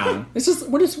 Yeah. We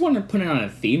just want to put it on a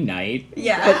theme night.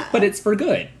 Yeah. But it's for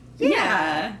good.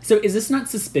 Yeah. So is this not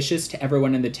suspicious to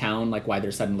everyone in the town, like, why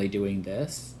they're suddenly doing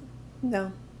this?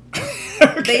 No.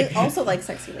 Okay. They also like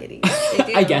sexy ladies. They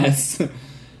do. I guess.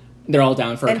 They're all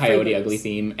down for a And Coyote freebies. Ugly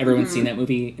theme. Everyone's seen that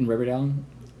movie in Riverdale?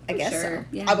 I guess Sure, so.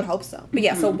 yeah. I would hope so. But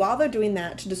yeah, so while they're doing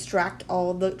that, to distract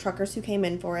all the truckers who came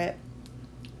in for it,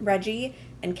 Reggie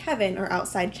and Kevin are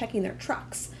outside checking their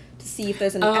trucks to see if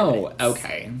there's any evidence.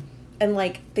 Okay. And,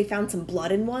 like, they found some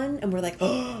blood in one, and we're like,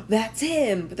 oh, that's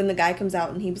him. But then the guy comes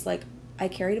out, and he was like, I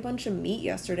carried a bunch of meat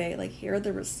yesterday. Like, here are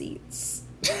the receipts.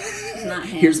 It's not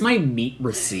him. Here's my meat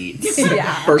receipts.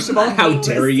 Yeah. First of all, My how meat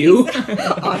dare you?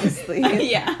 Honestly.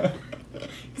 Yeah.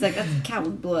 He's like, that's cow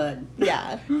blood.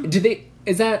 Yeah.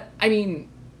 I mean,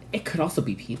 it could also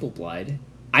be people blood.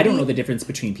 I don't know the difference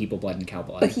between people blood and cow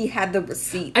blood. But he had the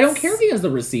receipts. I don't care if he has the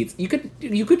receipts. You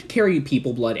could carry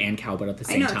people blood and cow blood at the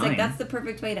I same know, time. it's like, that's the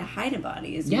perfect way to hide a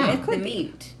body, is Yeah. with the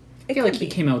meat. I feel like he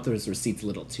came out with those receipts a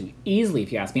little too easily,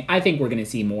 if you ask me. I think we're going to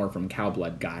see more from cow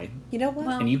blood guy. You know what?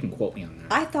 Well- And you can quote me on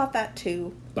that. I thought that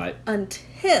too. But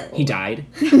Until. he died.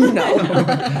 No.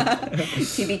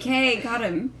 TBK, got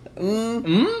him.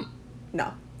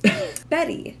 No.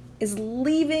 Betty is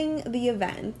leaving the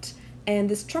event, and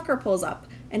this trucker pulls up,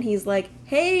 and he's like,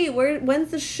 hey,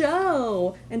 when's the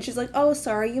show? And she's like, oh,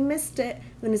 sorry, you missed it. And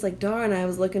then he's like, darn, I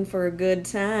was looking for a good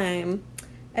time.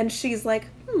 And she's like,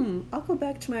 I'll go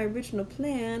back to my original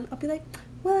plan. I'll be like,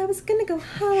 well, I was gonna go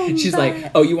home. She's but...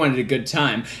 like, oh, you wanted a good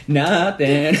time.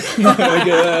 Nothing. A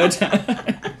good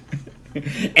time.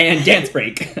 And dance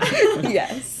break.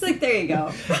 Yes. It's like, there you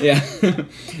go. Yeah.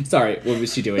 Sorry, what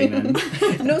was she doing then?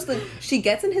 No, so she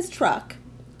gets in his truck,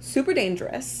 super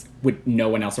dangerous. With no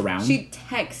one else around? She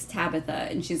texts Tabitha,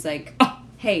 and she's like,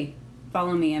 hey,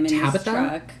 follow me, I'm in Tabitha? this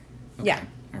truck. Yeah,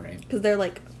 All right. because they're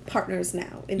like partners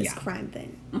now in this Yeah. crime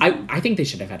thing. I think they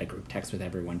should have had a group text with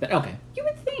everyone, but okay. You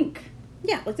would think.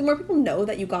 Yeah, like the more people know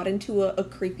that you got into a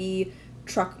creepy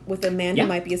truck with a man Yeah. who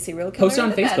might be a serial killer. Post it on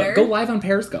the Facebook. better. Go live on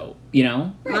Periscope, you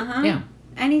know? Uh-huh. Yeah.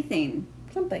 Anything.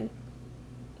 Something.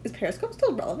 Is Periscope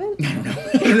still relevant? I don't know.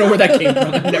 I don't know where that came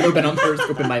from. I've never been on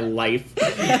Periscope in my life.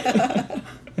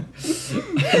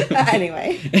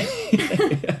 Anyway.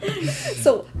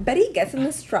 So Betty gets in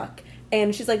this truck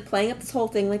and she's like playing up this whole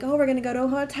thing like, oh, we're gonna go to a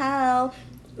hotel.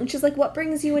 And she's like, what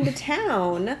brings you into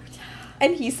town?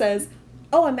 And he says,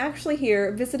 oh, I'm actually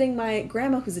here visiting my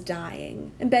grandma who's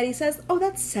dying. And Betty says, oh,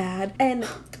 that's sad. And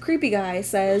the creepy guy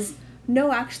says,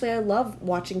 no, actually, I love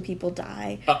watching people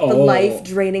die. Uh-oh. The life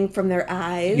draining from their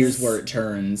eyes. Here's where it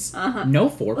turns. Uh-huh. No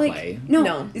foreplay. Like, no,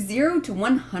 No. 0 to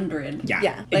 100. Yeah.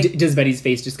 Yeah, like- Does Betty's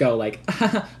face just go like,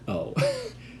 oh?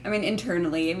 I mean,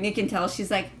 internally, you can tell she's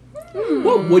like,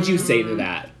 What would you say to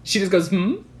that? She just goes,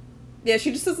 Yeah,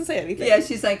 she just doesn't say anything. yeah,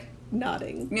 she's like,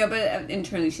 Nodding. no, but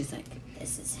internally she's like,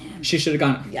 this is him. She should have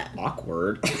gone, Yeah.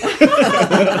 awkward.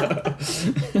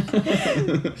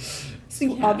 So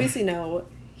you obviously know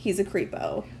he's a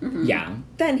creepo. Yeah.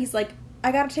 Then he's like,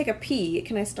 I gotta take a pee.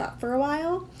 Can I stop for a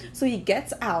while? So he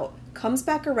gets out, comes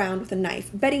back around with a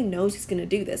knife. Betty knows he's gonna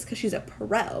do this because she's a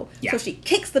pro. Yeah. So she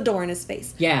kicks the door in his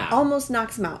face. Yeah. Almost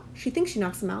knocks him out. She thinks she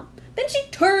knocks him out. Then she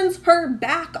turns her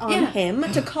back on Yeah. him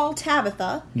to call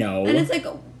Tabitha. No. And it's like,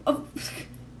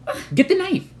 Get the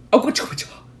knife. Oh,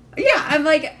 yeah, I'm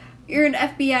like, you're an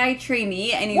FBI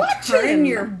trainee and you Watch turn him.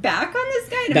 your back on this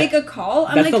guy to That- make a call?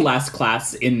 I'm That's like, the last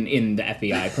class in the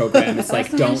FBI program. It's like,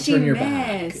 That's the one don't she turn your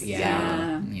back. missed.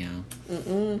 Yeah.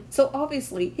 So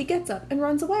obviously he gets up and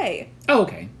runs away. Oh,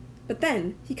 okay. But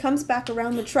then he comes back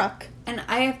around the truck. and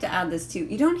I have to add this too.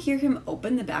 You don't hear him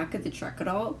open the back of the truck at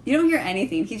all. You don't hear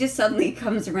anything. He just suddenly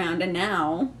comes around and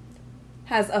now...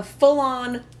 Has a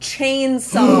full-on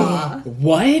chainsaw.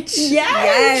 What?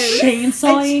 Yes.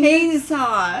 Chainsawing? A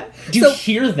chainsaw! Do you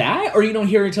hear that? Or you don't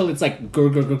hear it until it's like... Till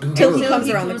he Till comes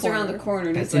he around the comes around corner. the corner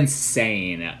and That's he's like,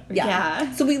 insane.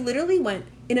 Yeah. So we literally went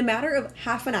in a matter of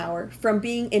half an hour from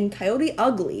being in Coyote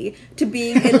Ugly to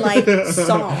being in like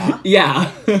Saw.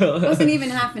 Yeah. it wasn't even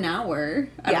half an hour,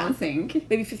 I Yeah. don't think.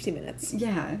 Maybe 15 minutes.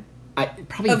 Yeah.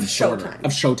 Probably Of even shorter. showtime.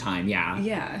 Of Showtime, yeah.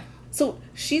 Yeah. So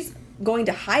she's going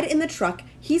to hide in the truck.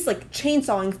 He's like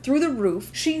chainsawing through the roof.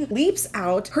 She leaps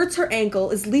out, hurts her ankle,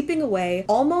 is leaping away,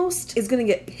 almost is going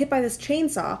to get hit by this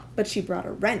chainsaw, but she brought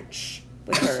a wrench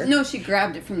with her. No, she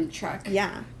grabbed it from the truck.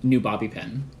 Yeah. New bobby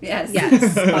pin. Yes.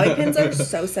 Yes. Bobby pins are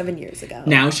so 7 years ago.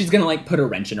 Now she's gonna like put a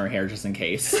wrench in her hair just in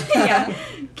case. Yeah.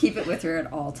 Keep it with her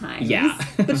at all times. Yeah.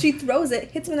 But she throws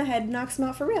it, hits him in the head, knocks him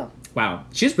out for real. Wow.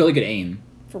 She has really good aim.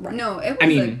 For real. No, it was I a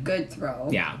mean, good throw.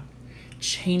 Yeah.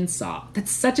 Chainsaw.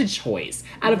 That's such a choice.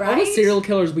 Out of all the Right? serial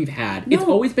killers we've had, it's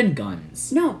No. always been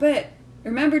guns. No, but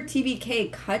remember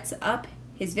TBK cuts up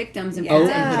his victims and Oh,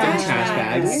 puts and it in puts it in trash trash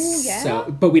bags. Ooh, yeah.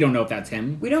 So, but we don't know if that's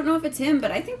him. We don't know if it's him,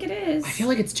 but I think it is. I feel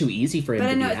like it's too easy for him But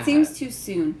to I know do it that. seems too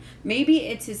soon. Maybe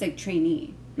it's his like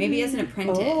trainee. Maybe as an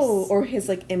apprentice. Oh, or his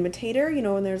like imitator, you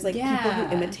know, when there's like people Yeah.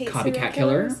 who imitate serial Copycat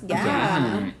killer? killers.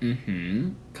 Yeah. Mm-hmm.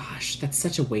 Gosh, that's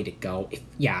such a way to go.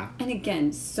 Yeah. And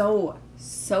again, so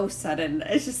sudden.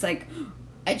 It's just like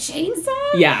a chainsaw.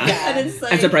 Yeah. And it's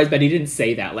like I'm surprised Betty didn't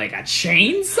say that. Like, a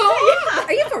chainsaw?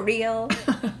 Are you for real?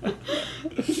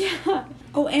 Yeah.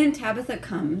 Oh, and Tabitha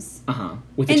comes. Uh-huh.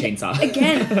 With a And chainsaw.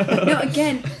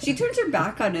 Again, she turns her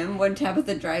back on him when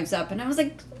Tabitha drives up, and I was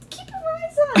like, keep your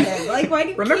eyes on him. Like, why do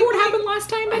you Remember keep, what like- happened last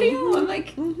time, I Betty? know, I'm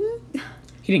like,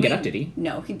 He didn't get up, did he?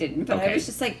 no, he didn't. But I Okay. was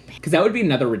just like, Because that would be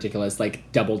another ridiculous,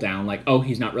 like, double down. Like, oh,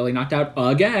 he's not really knocked out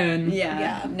again.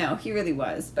 yeah, no, he really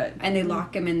was. But and they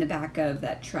lock him in the back of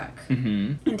that truck.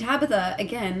 Mm-hmm. And Tabitha,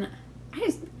 again,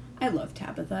 I love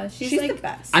Tabitha. She's She's like the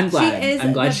best. I'm glad. She is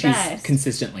I'm glad the she's best.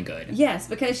 consistently good. Yes,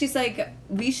 because she's like,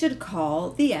 we should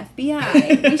call the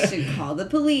FBI. We should call the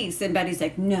police. And Betty's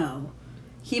like, no.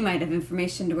 He might have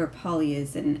information to where Polly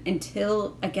is, and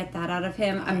until I get that out of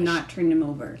him, I'm not turning him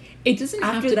over. It doesn't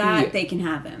have After to that, be... they can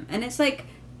have him. And it's like,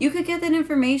 you could get that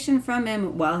information from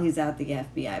him while he's at the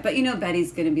FBI. But you know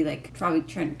Betty's going to be like, probably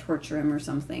trying to torture him or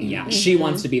something. Yeah, she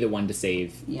wants to be the one to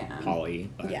save Yeah. Polly.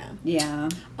 But. Yeah. Yeah.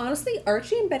 Honestly,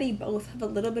 Archie and Betty both have a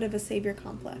little bit of a savior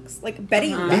complex. Like,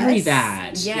 Betty less, Very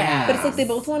that. Yeah. Yeah. But it's like they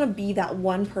both want to be that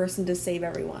one person to save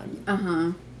everyone.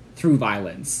 Uh-huh. Through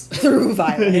violence. Through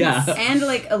violence. Yeah. And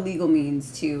like illegal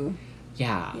means too.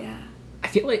 Yeah. Yeah. I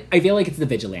feel like it's the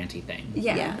vigilante thing.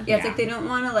 Yeah. Yeah. It's Yeah. like they don't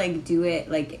want to like do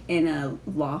it like in a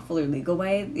lawful or legal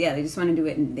way. Yeah, they just want to do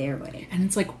it in their way. And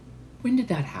it's like, when did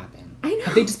that happen? I know.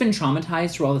 Have they just been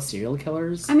traumatized through all the serial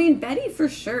killers? I mean, Betty for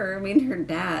sure. I mean, her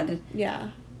dad Yeah.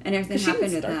 and everything Because she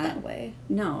happened didn't with start that. that way.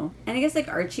 No. And I guess like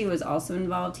Archie was also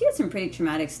involved. He had some pretty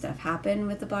traumatic stuff happen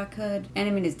with the Black Hood. And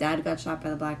I mean, his dad got shot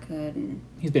by the Black Hood. And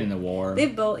He's been in the war. they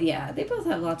both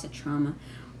have lots of trauma.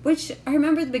 Which I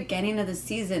remember at the beginning of the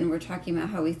season, we're talking about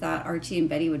how we thought Archie and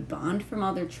Betty would bond from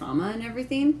all their trauma and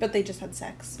everything. But they just had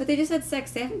sex. But they just had sex.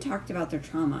 They haven't talked about their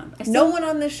trauma. No one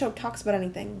on this show talks about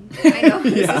anything. I know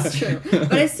this Yeah. is true,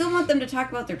 but I still want them to talk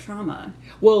about their trauma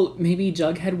Well, maybe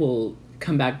Jughead will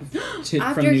come back after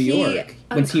from New he York.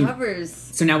 Once he, uncovers.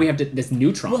 so now we have this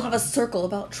new trauma. We'll have a circle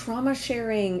about trauma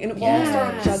sharing, and it will all start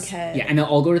on Yes. Jughead. Yeah, and they'll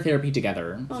all go to therapy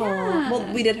together. Aw. Yeah.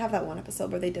 Well, we did have that one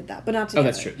episode where they did that, but not Oh, together.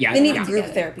 that's true. Yeah, They need yeah. a group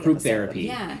Together. therapy. Group episode. therapy.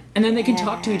 Yeah. And then they can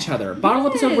talk to each other. Bottle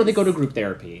episode where they go to group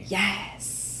therapy. Yes.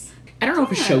 I don't know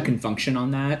if a show can function on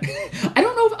that. I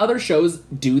don't know if other shows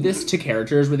do this to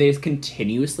characters where they just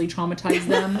continuously traumatize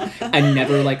them and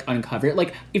never like uncover it.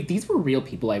 Like if these were real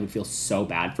people, I would feel so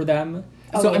bad for them.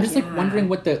 So I'm just like yeah. wondering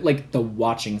what the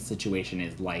watching situation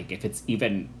is like. If it's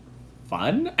even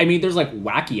fun. I mean, there's like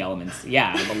wacky elements,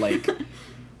 yeah, but like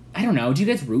I don't know. Do you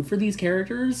guys root for these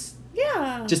characters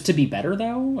Yeah. just to be better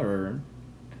though, or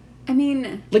I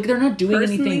mean, like they're not doing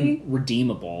Personally- anything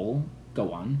redeemable?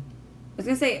 Go on. I was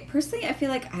gonna say personally, I feel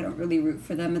like I don't really root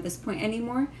for them at this point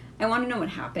anymore. I want to know what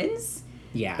happens,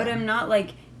 Yeah, but I'm not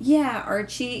like, yeah,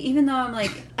 Archie. Even though I'm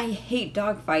like, I hate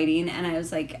dogfighting, and I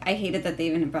was like, I hated that they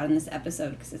even brought in this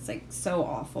episode because it's like so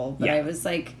awful. But Yeah. I was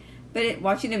like,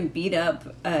 watching him beat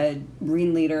up a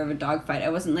ringleader of a dogfight, I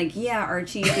wasn't like, yeah,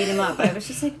 Archie, beat him up. I was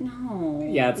just like, no.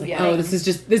 Yeah, it's like, Yeah. oh, this is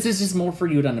just more for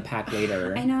you to unpack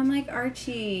later. I know. I'm like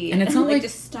Archie, And it's not like-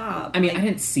 just stop. I mean, Like, I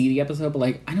didn't see the episode, but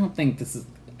like, I don't think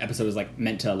episode is like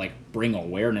meant to like bring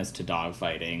awareness to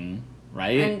dogfighting,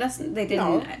 right? and they didn't.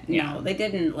 No. Yeah. No, they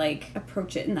didn't like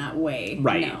approach it in that way.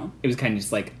 Right. No. It was kind of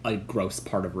just like a gross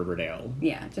part of Riverdale.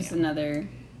 Yeah, just Yeah. another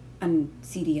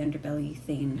seedy underbelly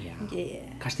thing. Yeah.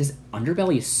 Yeah. Gosh, this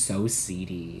underbelly is so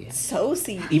seedy. So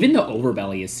seedy. Even the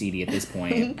overbelly is seedy at this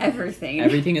point. Everything.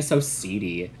 Everything is so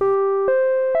seedy.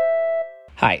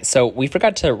 Hi, so we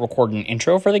forgot to record an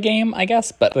intro for the game, I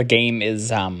guess, but the game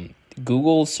is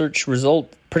Google search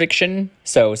result prediction.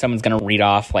 So someone's going to read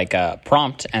off like a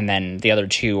prompt, and then the other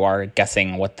two are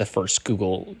guessing what the first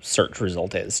Google search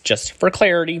result is, just for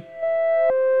clarity.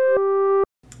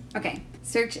 Okay.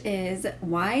 Search is,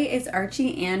 why is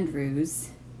Archie Andrews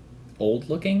Old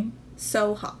looking?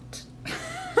 So hot.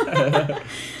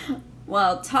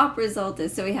 Well, top result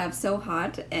is so we have so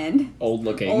hot and Old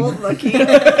looking. old looking.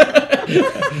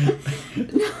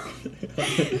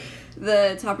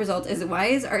 The top result is why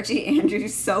is Archie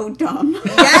Andrews so dumb?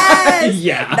 Yes!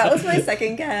 Yeah. That was my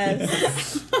second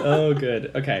guess. Oh,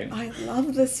 good. Okay. I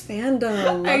love this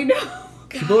fandom. I know.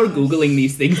 People are Googling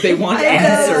these things. They want I know,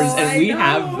 answers, and I we know.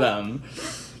 have them.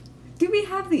 Do we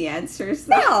have the answers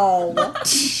though? No.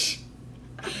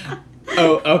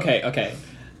 Oh, okay.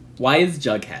 Why is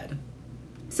Jughead?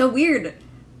 So weird.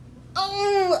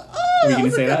 Oh, Were you that gonna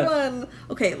was a say good that? one.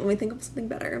 Okay, let me think of something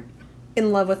better.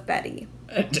 In love with Betty.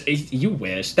 You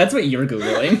wish. That's what you're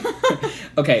Googling.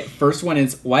 Okay, first one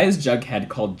is, why is Jughead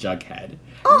called Jughead?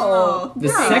 Oh, The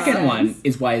That second makes one sense.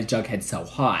 is, why is Jughead so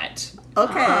hot?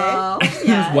 okay. Oh, There's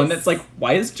yes. one that's like,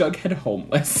 why is Jughead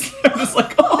homeless? I'm just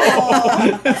like,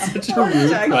 oh, that's such a rude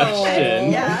Jughead.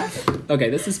 question. Yeah. Okay,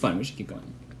 this is fun. We should keep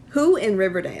going. Who in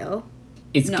Riverdale?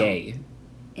 It's No. gay.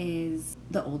 Is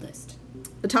the oldest.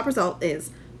 The top result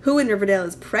is who in Riverdale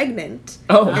is pregnant,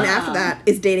 Oh. and after that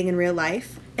is dating in real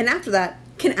life, and after that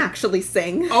can actually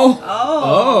sing. Oh.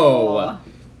 Oh.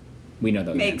 We know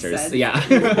those Makes answers. sense.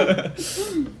 Yeah.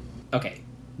 Okay.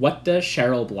 What does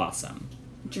Cheryl Blossom?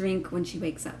 Drink when she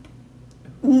wakes up.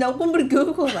 No one would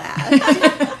Google that.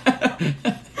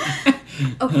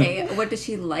 Okay, what does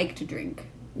she like to drink?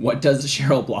 What does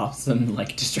Cheryl Blossom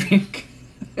like to drink?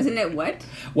 Isn't it what?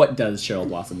 What does Cheryl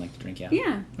Blossom like to drink? Yeah.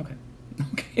 Yeah. Okay.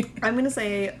 Okay. I'm gonna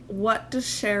say, what does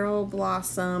Cheryl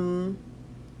Blossom?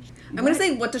 I'm gonna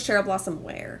say, what does Cheryl Blossom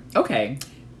wear? Okay.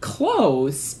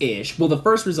 Close-ish. Well, the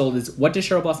first result is, what does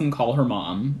Cheryl Blossom call her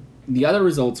mom? The other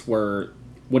results were,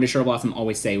 what does Cheryl Blossom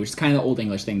always say, which is kind of the Old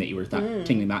English thing that you were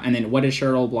thinking about. And then, what does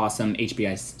Cheryl Blossom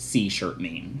HBIC shirt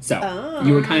mean? So,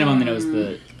 you were kind of on the nose of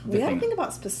the We gotta thing. think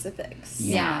about specifics.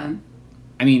 Yeah.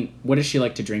 I mean, what does she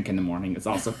like to drink in the morning? It's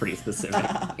also pretty specific.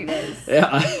 It is.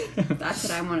 Yeah. That's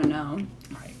what I want to know.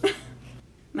 Right.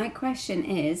 My question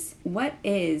is, what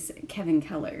is Kevin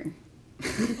Keller?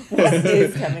 What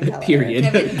is Kevin Keller? Period.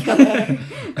 Kevin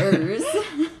Keller's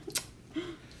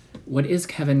What is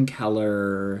Kevin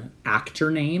Keller actor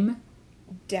name?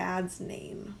 Dad's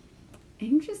name.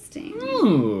 Interesting.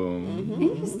 Ooh.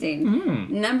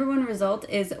 Interesting. Number one result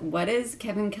is, what is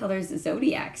Kevin Keller's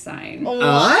zodiac sign?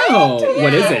 Oh,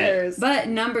 what is it? Yes. But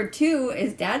number two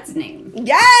is Dad's name.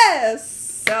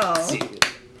 Yes. So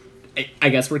I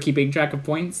guess we're keeping track of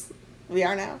points. We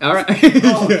are now. All right.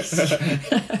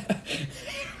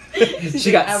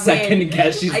 She got I second win.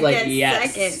 guess. She's I like, get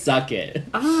yes, second. suck it.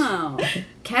 Oh,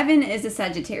 Kevin is a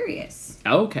Sagittarius.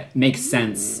 Okay, makes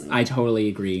sense. I totally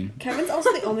agree. Kevin's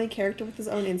also the only character with his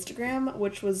own Instagram,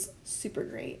 which was super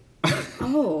great.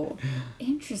 Oh,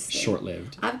 interesting.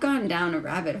 Short-lived. I've gone down a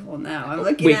rabbit hole now. I'm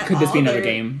looking Wait, at could this be all another their-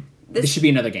 game? This should be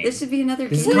another game. This should be another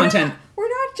This game. is content. We're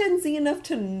not Gen Z enough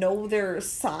to know their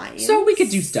signs. So we could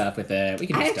do stuff with it. We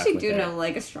could do I stuff actually with do it. know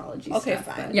like astrology Okay,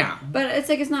 stuff. fine. But, Yeah. but it's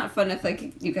like it's not fun if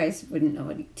like you guys wouldn't know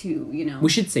it too. You know. We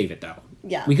should save it though.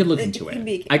 Yeah. We could look It into can it.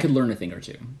 be- I could learn a thing or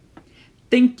two.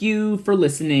 Thank you for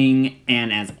listening,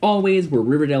 and as always, we're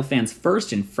Riverdale fans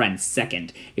first and friends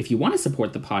second. If you want to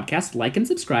support the podcast, like and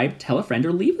subscribe, tell a friend,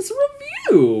 or leave us a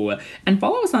review. And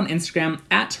follow us on Instagram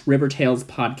at Rivertales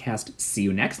Podcast. See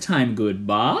you next time.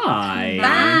 Goodbye.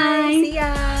 Bye. See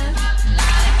ya.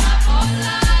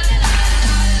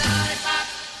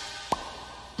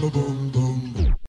 Boom, boom.